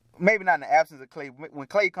 maybe not in the absence of Klay. When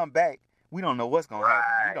Klay come back, we don't know what's going to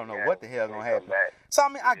happen. We don't know what the hell's going to happen. So, I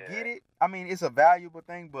mean, I get it. I mean, it's a valuable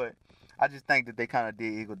thing, but I just think that they kind of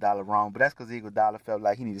did Iguodala wrong. But that's because Iguodala felt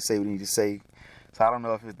like he needed to say what he needed to say. So I don't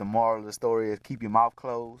know if it's the moral of the story is keep your mouth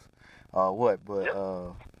closed or what. But,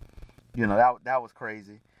 that was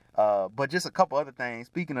crazy. But just a couple other things.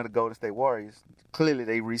 Speaking of the Golden State Warriors, clearly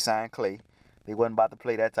they re-signed Klay. They wasn't about to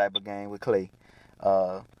play that type of game with Klay.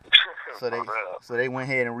 So they went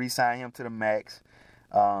ahead and re-signed him to the max.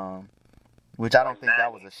 Which I don't think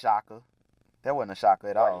that was a shocker. That wasn't a shocker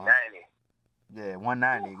at all. 190. Yeah,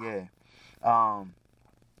 190, yeah.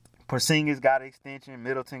 Porzingis got an extension.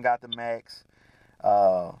 Middleton got the max.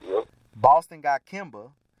 Boston got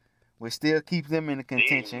Kemba, which still keeps them in the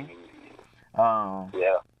contention.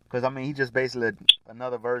 Because, I mean, he just basically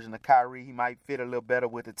another version of Kyrie. He might fit a little better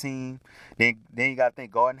with the team. Then you got to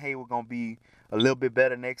think Gordon Hayward going to be a little bit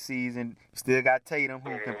better next season. Still got Tatum,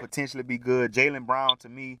 who can potentially be good. Jaylen Brown, to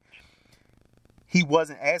me, he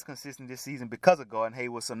wasn't as consistent this season because of Gordon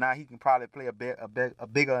Hayward, so now he can probably play a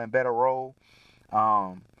bigger and better role.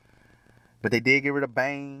 But they did get rid of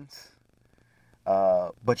Baines.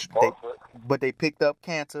 But they picked up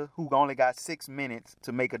Cantor, who only got 6 minutes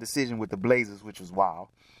to make a decision with the Blazers, which was wild.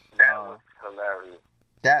 That was hilarious.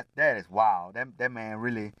 That is wild. That man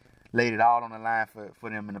really laid it all on the line for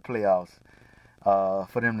them in the playoffs.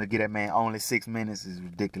 For them to get that man only 6 minutes is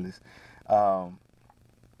ridiculous.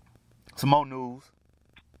 Some more news.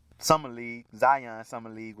 Summer League, Zion Summer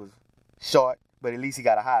League was short, but at least he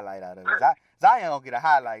got a highlight out of it. Zion gonna get a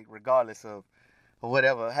highlight regardless of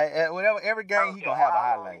whatever. Every game he gonna have a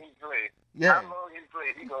highlight. Yeah. How long he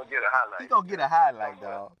played, he gonna get a highlight. He gonna get a highlight,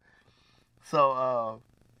 dog. So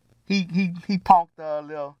he punked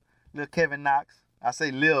little Kevin Knox. I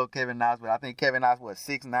say Lil Kevin Knox, but I think Kevin Knox was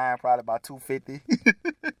 6'9", probably about 250.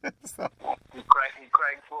 So he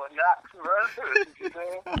cracked for a Knox,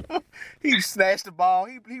 bro. He snatched the ball.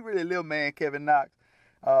 He really little man Kevin Knox,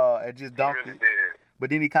 and just dunked it. Did.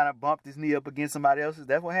 But then he kind of bumped his knee up against somebody else's.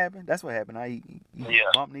 That's what happened. He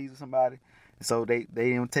bumped knees with somebody, so they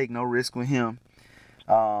didn't take no risk with him.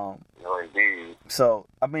 No, indeed. So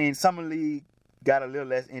I mean, Summer League got a little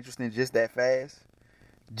less interesting just that fast.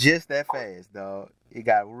 Just that fast, dog. It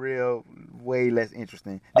got way less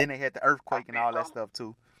interesting. Then they had the earthquake and all that stuff,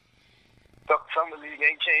 too. Summer League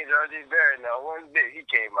ain't changed R.J. Barrett now one bit. He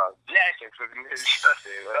came out jacking for the minute. I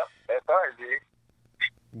said, well, that's R.J.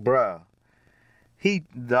 Bruh.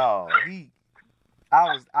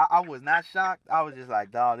 I was not shocked. I was just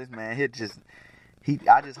like, dog, this man, I just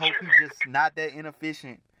hope he's just not that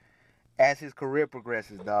inefficient as his career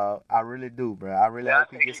progresses, dog. I really do, bro. I really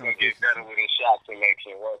hope he gets some efficiency. Get better with his shot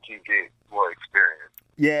selection once he gets more experience.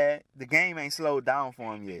 Yeah, the game ain't slowed down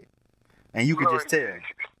for him yet, and you could just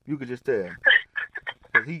tell.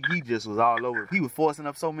 Cause he just was all over. He was forcing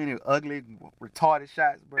up so many ugly, retarded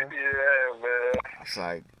shots, bro. Yeah, man. It's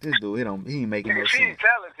like this dude, he ain't making no sense. He's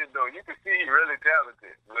talented though. You can see he's really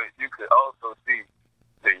talented, but you could also see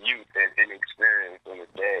the youth and inexperience in the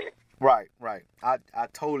game. Right. I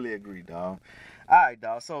totally agree, dog. All right,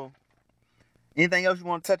 dog. So, anything else you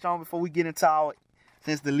want to touch on before we get into our,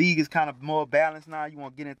 since the league is kind of more balanced now, you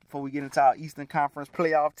want to get in before we get into our Eastern Conference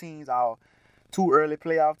playoff teams, our 2 early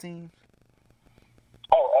playoff teams?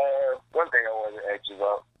 Oh, one thing I wanted to ask you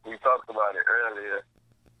about. We talked about it earlier.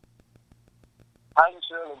 How you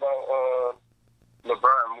feel about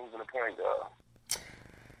LeBron moving to point guard?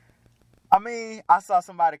 I mean, I saw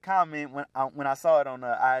somebody comment when I saw it on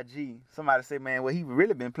IG. Somebody say, "Man, well, he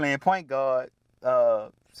really been playing point guard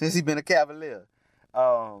since he been a Cavalier."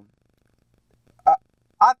 I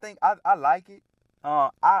think I like it.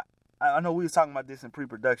 I know we was talking about this in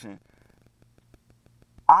pre-production.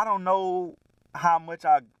 I don't know how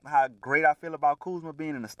great I feel about Kuzma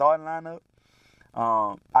being in the starting lineup.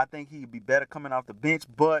 I think he'd be better coming off the bench,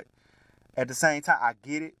 but at the same time, I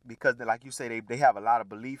get it because, like you say, they have a lot of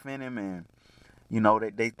belief in him, and you know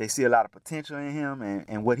they see a lot of potential in him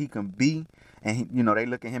and what he can be, and you know they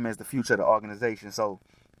look at him as the future of the organization. So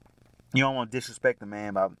you don't want to disrespect the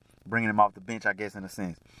man by bringing him off the bench, I guess, in a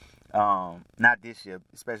sense. Not this year,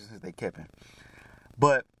 especially since they kept him.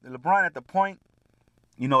 But LeBron at the point,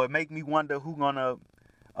 you know, it make me wonder who gonna.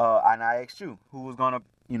 And I asked you who was gonna,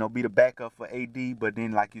 you know, be the backup for AD. But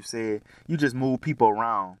then, like you said, you just move people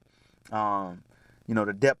around. You know,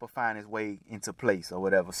 the depth will find its way into place or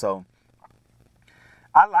whatever. So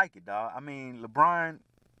I like it, dog. I mean, LeBron.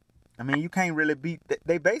 I mean, you can't really beat.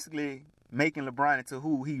 They basically making LeBron into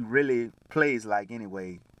who he really plays like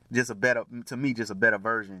anyway. Just a better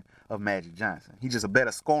version of Magic Johnson. He's just a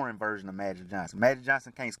better scoring version of Magic Johnson. Magic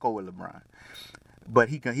Johnson can't score with LeBron, but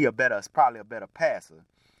probably a better passer.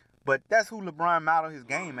 But that's who LeBron modeled his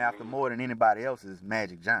game after more than anybody else is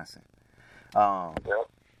Magic Johnson.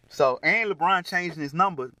 So, and LeBron changing his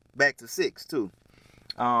number back to 6 too.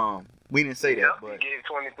 We didn't say that, but he gave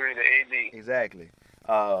 23 to AD. Exactly.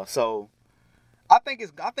 So I think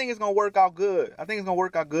it's gonna work out good. I think it's gonna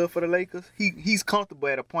work out good for the Lakers. He's comfortable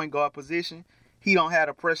at a point guard position. He don't have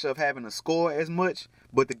the pressure of having to score as much.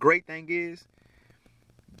 But the great thing is,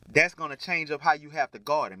 that's gonna change up how you have to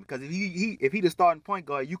guard him. Because if he the starting point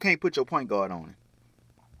guard, you can't put your point guard on him.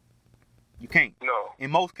 You can't. No.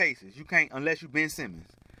 In most cases, you can't unless you Ben Simmons.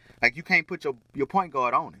 Like you can't put your point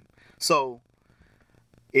guard on him. So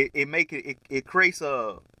it creates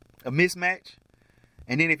a mismatch.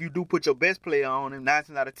 And then if you do put your best player on him, 9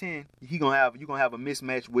 out of 10, you're gonna have a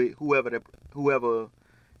mismatch with whoever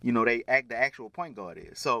you know the actual point guard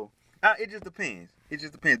is. So it just depends.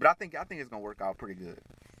 But I think it's gonna work out pretty good.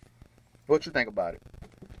 What you think about it?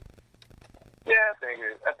 Yeah,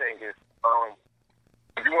 I think it's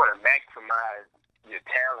if you want to maximize your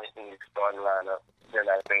talent in your starting lineup, then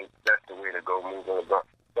I think that's the way to go moving about.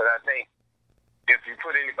 But I think if you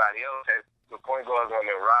put anybody else as the point guards on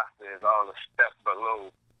their roster is all a step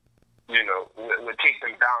below, you know, would take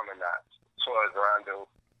them down a notch. As far as Rondo,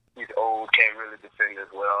 he's old, can't really defend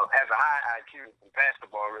as well, has a high IQ, can pass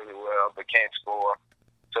the ball really well, but can't score.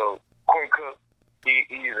 So Quinn Cook,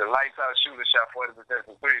 he's a lights out shooter, shot 40%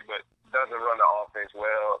 from 3, but doesn't run the offense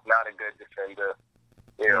well, not a good defender.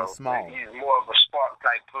 You know, small. He's more of a spark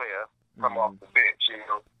type player from off the bench, you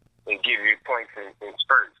know, and give you points in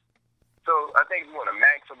spurts. So I think you want to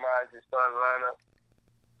maximize your starting lineup,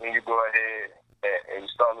 and you go ahead and you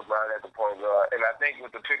start LeBron at the point guard. And I think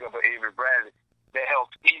with the pickup of Avery Bradley, that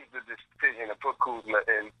helps ease the decision to put Kuzma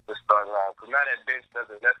in the starting line. Because now that bench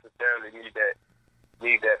doesn't necessarily need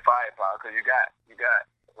that firepower. Because you got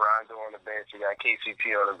Rondo on the bench, you got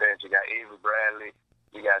KCP on the bench, you got Avery Bradley,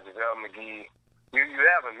 you got JaVale McGee. You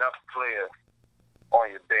have enough players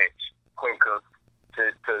on your bench, Quinn Cook,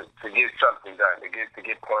 to get something done, to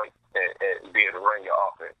get points and be able to run your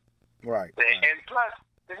offense. Right. And plus,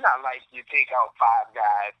 it's not like you take out 5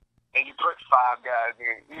 guys and you put 5 guys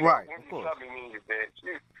in. Right. When you subbing in your bench,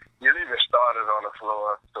 you're leaving starters on the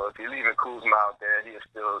floor. So if you're leaving Kuzma out there, he'll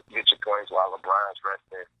still get your points while LeBron's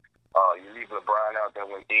resting. You leave LeBron out there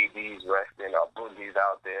when AD's resting or Boogie's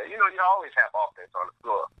out there. You know, you always have offense on the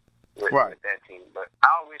floor with that team. But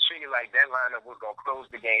I always figured like that lineup was going to close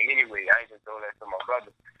the game anyway. I even told that to my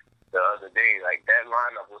brother the other day. Like that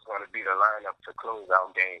lineup was going to be the lineup to close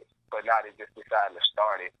out games. But now they just decided to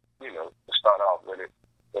start it, you know, to start off with it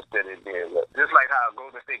instead of being just like how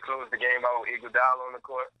Golden State closed the game out with Iguodala on the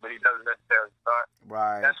court, but he doesn't necessarily start.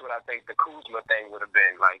 Right. That's what I think the Kuzma thing would have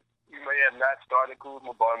been. Like, you may have not started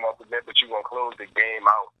Kuzma, brought him up a bit, but you're going to close the game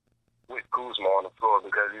out with Kuzma on the floor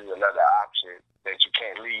because he's another option that you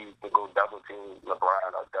can't leave to go double team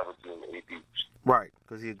LeBron or double team AD. Right,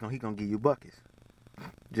 because he's going to give you buckets.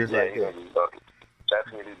 Just like that. That's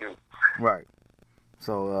what he do. Right.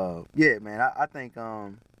 So yeah, man, I think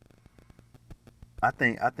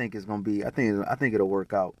it's gonna be. I think it'll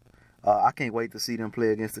work out. I can't wait to see them play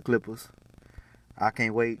against the Clippers. I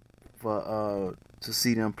can't wait for to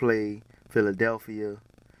see them play Philadelphia.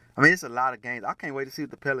 I mean, it's a lot of games. I can't wait to see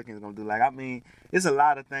what the Pelicans gonna do. Like, I mean, it's a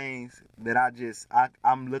lot of things that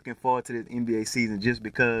I'm looking forward to this NBA season just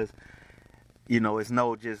because, you know, it's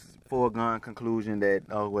no just foregone conclusion that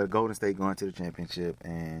Golden State going to the championship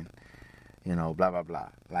and, you know, blah blah blah.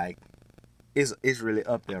 Like, it's really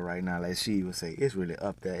up there right now. Like she would say, it's really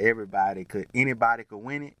up there. Anybody could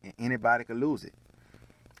win it and anybody could lose it.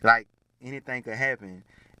 Like, anything could happen,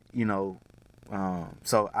 you know.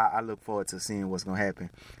 So I look forward to seeing what's gonna happen.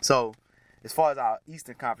 So as far as our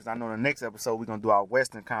Eastern Conference, I know in the next episode we're gonna do our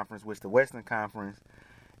Western Conference, which the Western Conference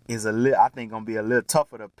is I think gonna be a little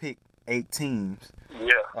tougher to pick 8 teams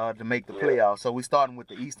Yeah. to make the playoffs. So we starting with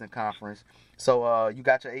the Eastern Conference. So you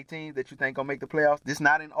got your 8 teams that you think gonna make the playoffs. This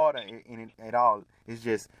not in order at all. It's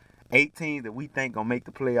just 8 teams that we think gonna make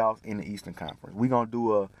the playoffs in the Eastern Conference. We gonna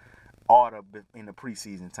do a order in the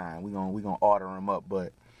preseason time. We gonna order them up.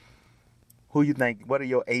 But who you think? What are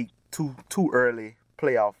your 8 too early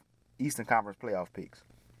playoff Eastern Conference playoff picks?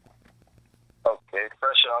 Okay,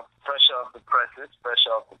 fresh off the presses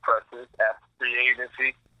after free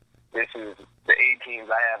agency. This is the 8 teams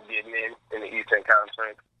I have getting in the Eastern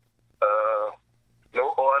Conference.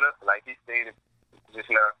 No order, like he stated just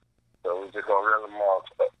now. So we're just gonna reel them off.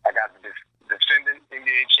 I got the defending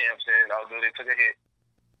NBA champs in, although they took a hit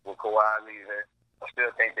with Kawhi leaving. I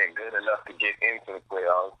still think they're good enough to get into the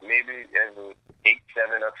playoffs. Maybe as an 8,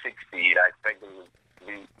 7, or 6 seed, I expect them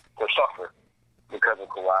to suffer because of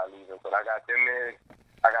Kawhi leaving. But I got them in.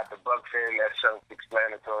 I got the Bucks in. That's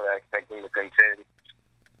self-explanatory. I expect them to contend.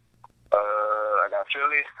 I got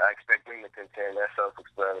Philly. I expect them to contend. That's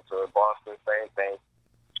self-explanatory. Boston, same thing.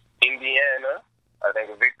 Indiana, I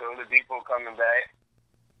think Victor Oladipo coming back.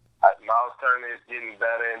 Miles Turner is getting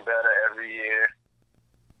better and better every year.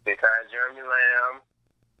 They signed Jeremy Lamb,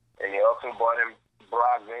 and they also bought him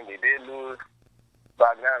Brogdon. They did lose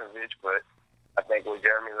Bogdanovich, but I think with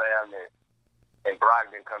Jeremy Lamb and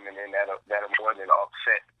Brogdon coming in, that'll more than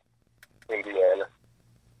offset Indiana.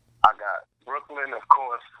 I got Brooklyn, of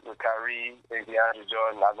course, with Kyrie and DeAndre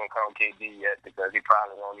Jordan. Not going to count KD yet because he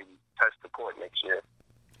probably won't even touch the court next year.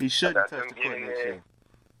 He shouldn't touch the court next year.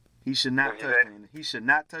 He should not touch it. He should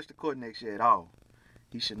not touch the court next year at all.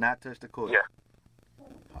 He should not touch the court. Yeah.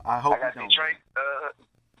 I hope I got he don't.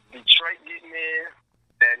 Detroit getting in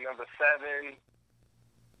at number 7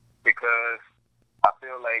 because I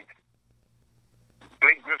feel like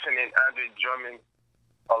Blake Griffin and Andre Drummond,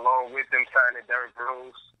 along with them signing Derrick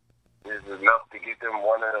Rose, is enough to get them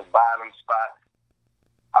one of the bottom spots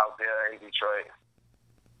out there in Detroit.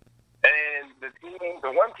 And the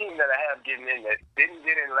one team that I have getting in that didn't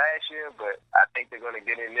get in last year, but I think they're going to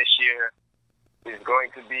get in this year, is going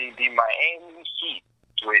to be the Miami Heat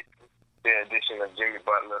with the addition of Jimmy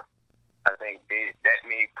Butler. I think that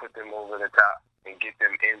may put them over the top and get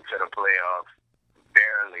them into the playoffs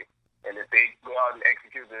barely. And if they go out and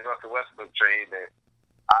execute the Russell Westbrook trade, then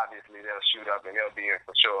obviously they'll shoot up and they'll be in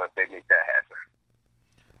for sure if they make that happen.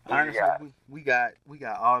 Honestly, we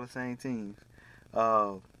got all the same teams.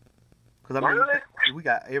 Cause I mean, really? we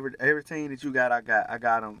got every team that you got. I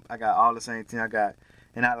got them. I got all the same team.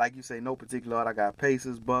 And I like you say, no particular order. I got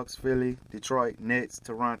Pacers, Bucks, Philly, Detroit, Nets,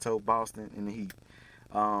 Toronto, Boston, and the Heat.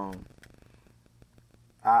 I don't.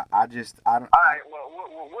 All right.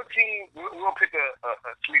 Well, what team? We'll pick a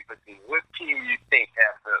sleeper team. What team you think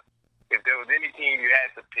if there was any team you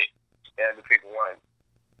had to pick one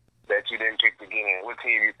that you didn't pick to get in, what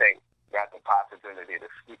team you think got the possibility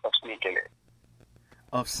of sneaking in?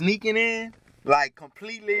 Of sneaking in, like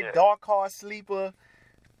completely dark horse sleeper.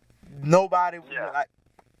 Nobody like.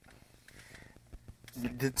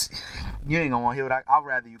 You ain't gonna want to hear what I'd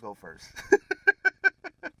rather you go first. I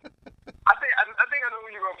think I know who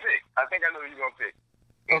you're gonna pick. I think I know who you're gonna pick.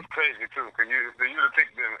 It's crazy too, cause you pick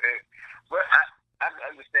them. But I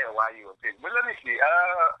understand why you would pick. But let me see.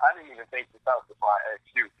 I didn't even think this out before I asked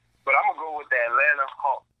you. But I'm gonna go with the Atlanta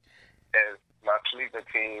Hawks as my sleeper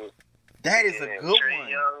team. That is a good Trae one.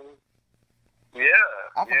 Young.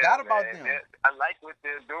 Yeah. I forgot about them. I like what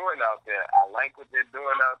they're doing out there.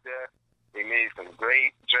 They made some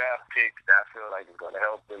great draft picks that I feel like is going to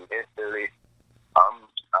help them instantly.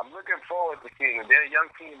 I'm looking forward to seeing them. They're a young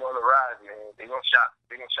team on the rise, man. They're gonna shock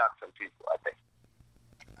some people, I think.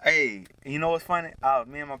 Hey, you know what's funny?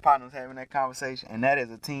 Me and my partner was having that conversation, and that is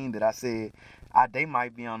a team that I said they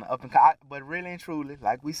might be on the up and coming. But really and truly,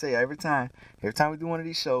 like we say every time we do one of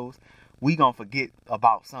these shows, we gonna forget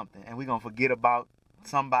about something, and we gonna forget about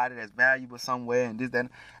somebody that's valuable somewhere, and this, that,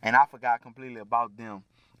 and I forgot completely about them.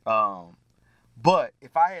 But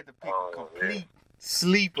if I had to pick a complete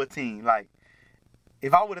sleeper team, like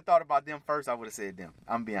if I would have thought about them first, I would have said them.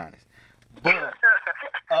 I'm being honest. But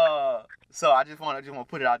so I just want to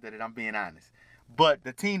put it out there that I'm being honest. But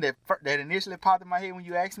the team that initially popped in my head when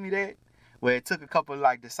you asked me that, where it took a couple of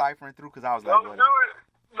like deciphering through, because I was like,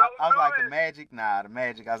 I was like the Magic. Nah, the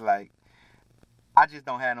Magic. I was like, I just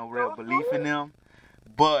don't have no real belief in them.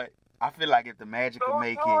 But I feel like if the Magic could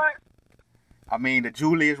make it, I mean, the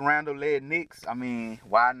Julius Randle led Knicks. I mean,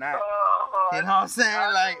 why not? You know what I'm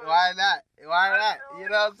saying? Like, why not? Why not? You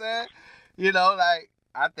know what I'm saying? You know, like,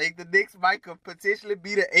 I think the Knicks might could potentially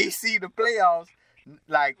be the AC the playoffs.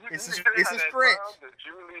 Like, it's a stretch. The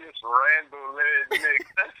Julius Randle led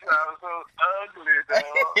Knicks. That sounds so ugly,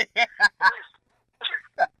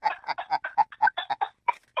 though.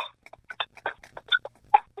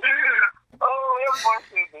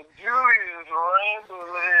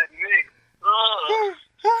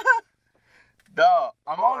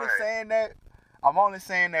 I'm only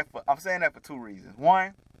saying that for two reasons.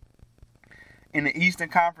 One, in the Eastern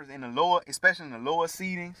Conference, especially in the lower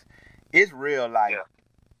seedings, it's real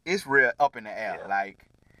it's real up in the air. Yeah.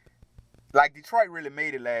 Like Detroit really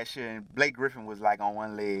made it last year, and Blake Griffin was like on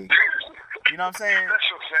one leg. You know what I'm saying? That's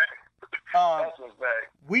a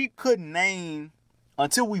fact. We couldn't name,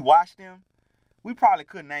 until we watched them, we probably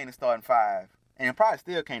couldn't name the starting five. And probably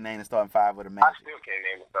still can't name the starting five of the Magic. I still can't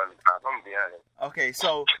name the starting five. I'm going to be honest. Okay,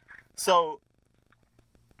 so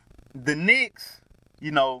the Knicks,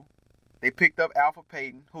 you know, they picked up Alpha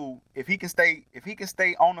Payton, who, if he can stay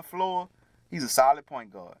on the floor, he's a solid point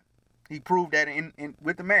guard. He proved that in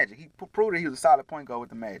with the Magic. He proved that he was a solid point guard with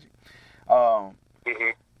the Magic.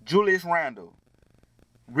 Julius Randle,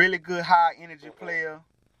 really good high energy player.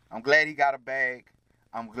 I'm glad he got a bag.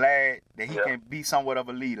 I'm glad that he can be somewhat of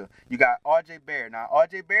a leader. You got R.J. Barrett. Now,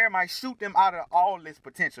 R.J. Barrett might shoot them out of all this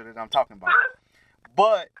potential that I'm talking about.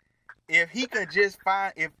 But if he could just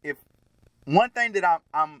find, if one thing that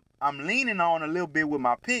I'm leaning on a little bit with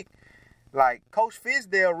my pick, like Coach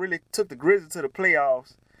Fizdale really took the Grizzlies to the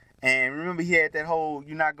playoffs, and remember he had that whole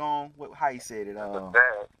 "you're not going," how he said it. I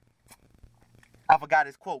forgot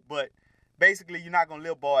his quote, but basically you're not gonna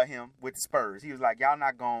lil-boy him with the Spurs. He was like, y'all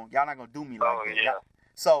not gonna do me like that. Yeah.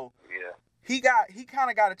 So he kind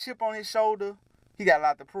of got a chip on his shoulder. He got a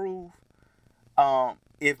lot to prove.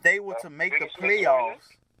 If they were to make the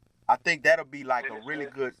playoffs, I think that'll be like a really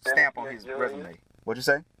good stamp on his resume. What'd you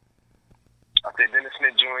say? I said Dennis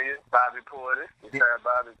Smith Jr., Bobby Porter.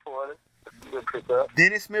 Bobby Porter. Good pickup.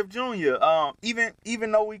 Dennis Smith Jr.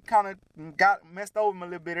 Even though we kind of got messed over him a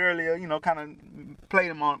little bit earlier, you know, kind of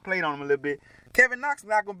played on him a little bit. Kevin Knox is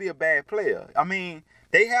not gonna be a bad player. I mean,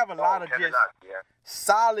 they have a lot of just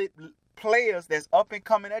solid players that's up and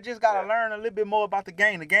coming. That just gotta learn a little bit more about the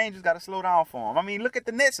game. The game just gotta slow down for them. I mean, look at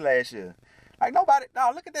the Nets last year. Like look at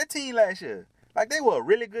that team last year. Like they were a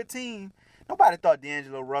really good team. Nobody thought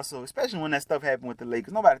D'Angelo Russell, especially when that stuff happened with the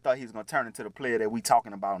Lakers, nobody thought he was gonna turn into the player that we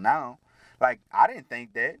talking about now. Like, I didn't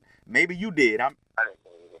think that. Maybe you did. I didn't.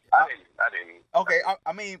 Okay,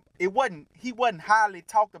 I mean, he wasn't highly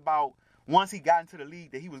talked about once he got into the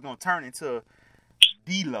league that he was going to turn into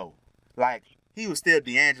D-Lo. Like, he was still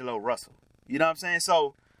D'Angelo Russell. You know what I'm saying?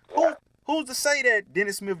 So, who's to say that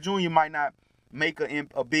Dennis Smith Jr. might not make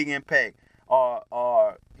a big impact?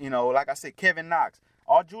 Or, you know, like I said, Kevin Knox.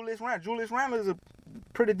 Or Julius Randle. Julius Randle is a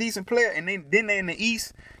pretty decent player. And then they in the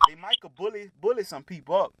East, they might could bully some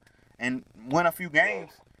people up and win a few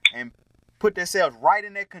games and put themselves right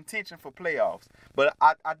in that contention for playoffs. But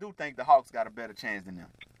I do think the Hawks got a better chance than them.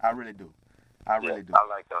 I really do. I really do. I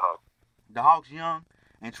like the Hawks. The Hawks young.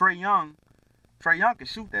 And Trae Young can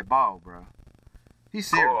shoot that ball, bro. He's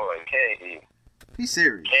serious. Oh, and KD. He's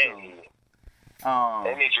serious. KD.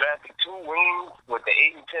 And they drafted 2 wings with the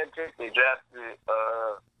 8 and 10 pick. They drafted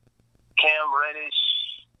Cam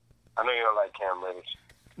Reddish. I know you don't like Cam Reddish.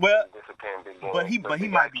 Well, but he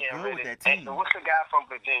might be good with that team. And what's the guy from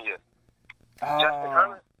Virginia? Justin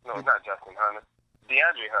Hunter? No, it's not Justin Hunter.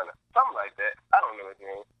 DeAndre Hunter. Something like that. I don't know his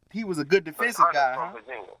name. He was a good defensive guy, from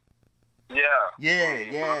Virginia.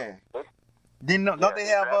 Yeah. Then don't they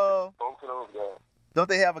have both of those guys. Don't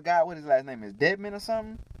they have a guy? What his last name is? Dedmon or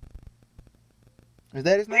something? Is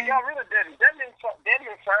that his name? They got rid of Dedmon.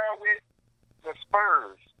 Dedmon signed with the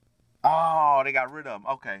Spurs. Oh, they got rid of him.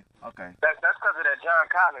 Okay. That's because of that John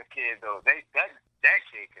Collins kid, though. That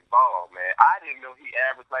kid can ball, man. I didn't know he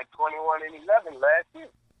averaged like 21 and 11 last year.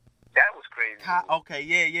 That was crazy. Okay,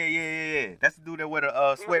 yeah. That's the dude that wear the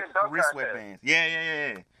wrist sweatbands.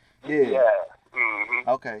 Yeah. Mm-hmm.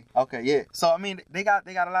 Okay, yeah. So I mean, they got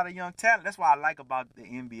a lot of young talent. That's what I like about the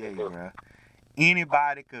NBA, bro.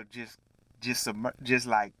 Anybody could just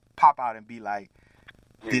like pop out and be like,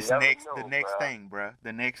 the next thing, bro.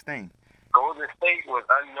 The next thing. Golden State was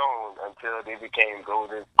unknown until they became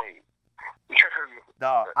Golden State.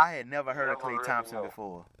 Dog, I had never heard of Klay Thompson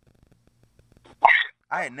before.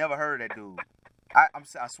 I had never heard of that dude. I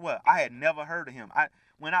swear, I had never heard of him. I'm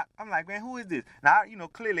like, man, who is this? Now, you know,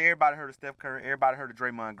 clearly everybody heard of Steph Curry. Everybody heard of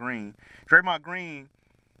Draymond Green. Draymond Green.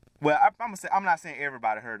 Well, I'm not saying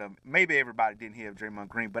everybody heard of him. Maybe everybody didn't hear of Draymond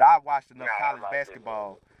Green, but I watched enough college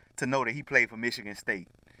basketball to know that he played for Michigan State,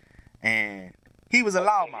 and he was a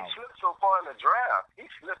loudmouth. He slipped so far in the draft. Yeah.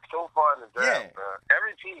 Bro.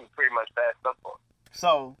 Every team pretty much passed up on him.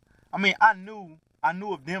 So, I mean, I knew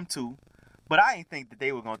of them two, but I didn't think that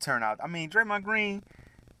they were gonna turn out. I mean, Draymond Green,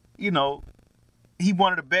 you know, he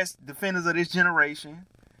one of the best defenders of this generation.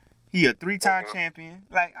 He a 3-time champion.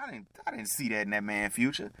 Like, I didn't see that in that man's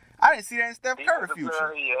future. I didn't see that in Steph Curry's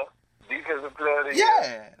future. Defensive player of the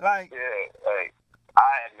year. Like,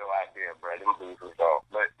 I had no idea, bro. Them dudes was off.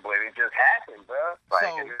 But it just happened, bro. Like,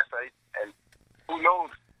 So- and it's like, and who knows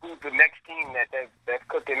who's the next team that's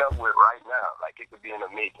cooking up with right now? Like, it could be in the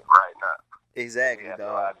making right now. Exactly, We have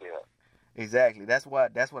dog. no idea. Exactly. That's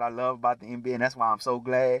what I love about the NBA, and that's why I'm so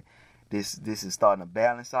glad this is starting to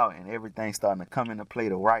balance out and everything's starting to come into play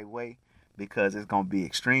the right way, because it's gonna be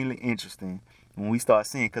extremely interesting when we start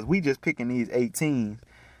seeing, because we just picking these 8 teams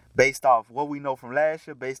based off what we know from last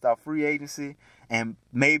year, based off free agency, and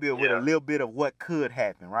maybe with a little bit of what could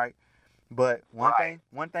happen, right? But one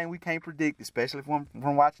thing we can't predict, especially from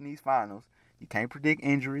watching these finals, you can't predict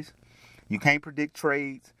injuries, you can't predict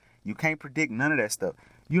trades, you can't predict none of that stuff.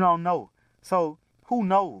 You don't know. So who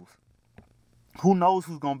knows? Who knows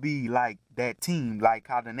who's gonna be like that team, like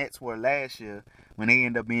how the Nets were last year when they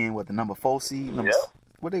end up being the number 4 seed.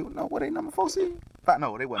 Were they number 4 seed?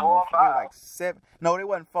 No, they wasn't. 4 or 5. They were like 7. No, they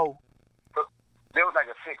wasn't 4. They was like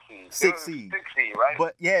a 6 seed. 6 seed. 6 seed, right?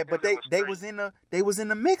 But yeah, but they was in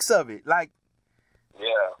the mix of it. Like,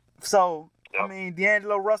 yeah. so Yep. I mean,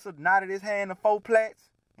 D'Angelo Russell nodded his hand to 4 plats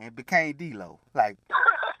and became D-Lo. Like, you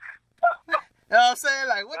know what I'm saying?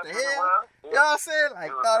 Like, what the hell? You know what I'm saying?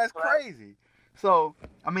 Like, oh, that's crazy. So,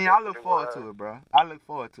 I mean, I look forward to it, bro. I look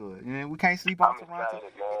forward to it. You know, we can't sleep on I'm Toronto.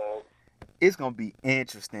 excited, man. It's going to be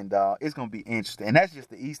interesting, dog. It's going to be interesting. And that's just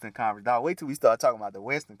the Eastern Conference, dog. Wait till we start talking about the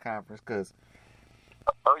Western Conference, because...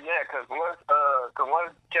 Oh, yeah, because once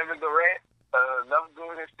Kevin Durant left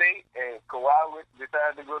Golden State and Kawhi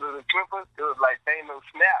decided to go to the Clippers, it was like Thanos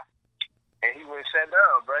snap. And he went shut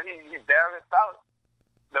down, bro. He balanced out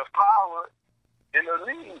the power in the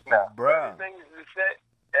league now. Bruh. Everything is set.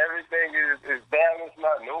 Everything is balanced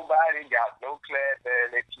now. Nobody got no class,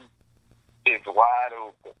 and it's wide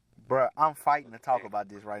open. Bruh, I'm fighting to talk about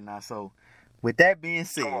this right now. So, with that being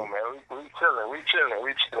said... Come on, man. We chilling.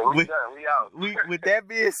 We done. We out. With that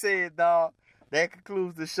being said, dog, that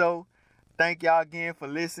concludes the show. Thank y'all again for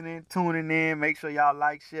listening, tuning in. Make sure y'all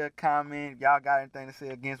like, share, comment. Y'all got anything to say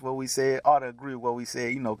against what we said or to agree with what we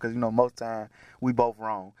said, because, most time we both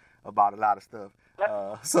wrong about a lot of stuff.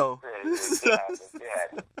 So,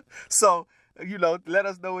 let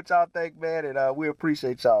us know what y'all think, man, and we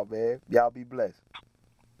appreciate y'all, man. Y'all be blessed.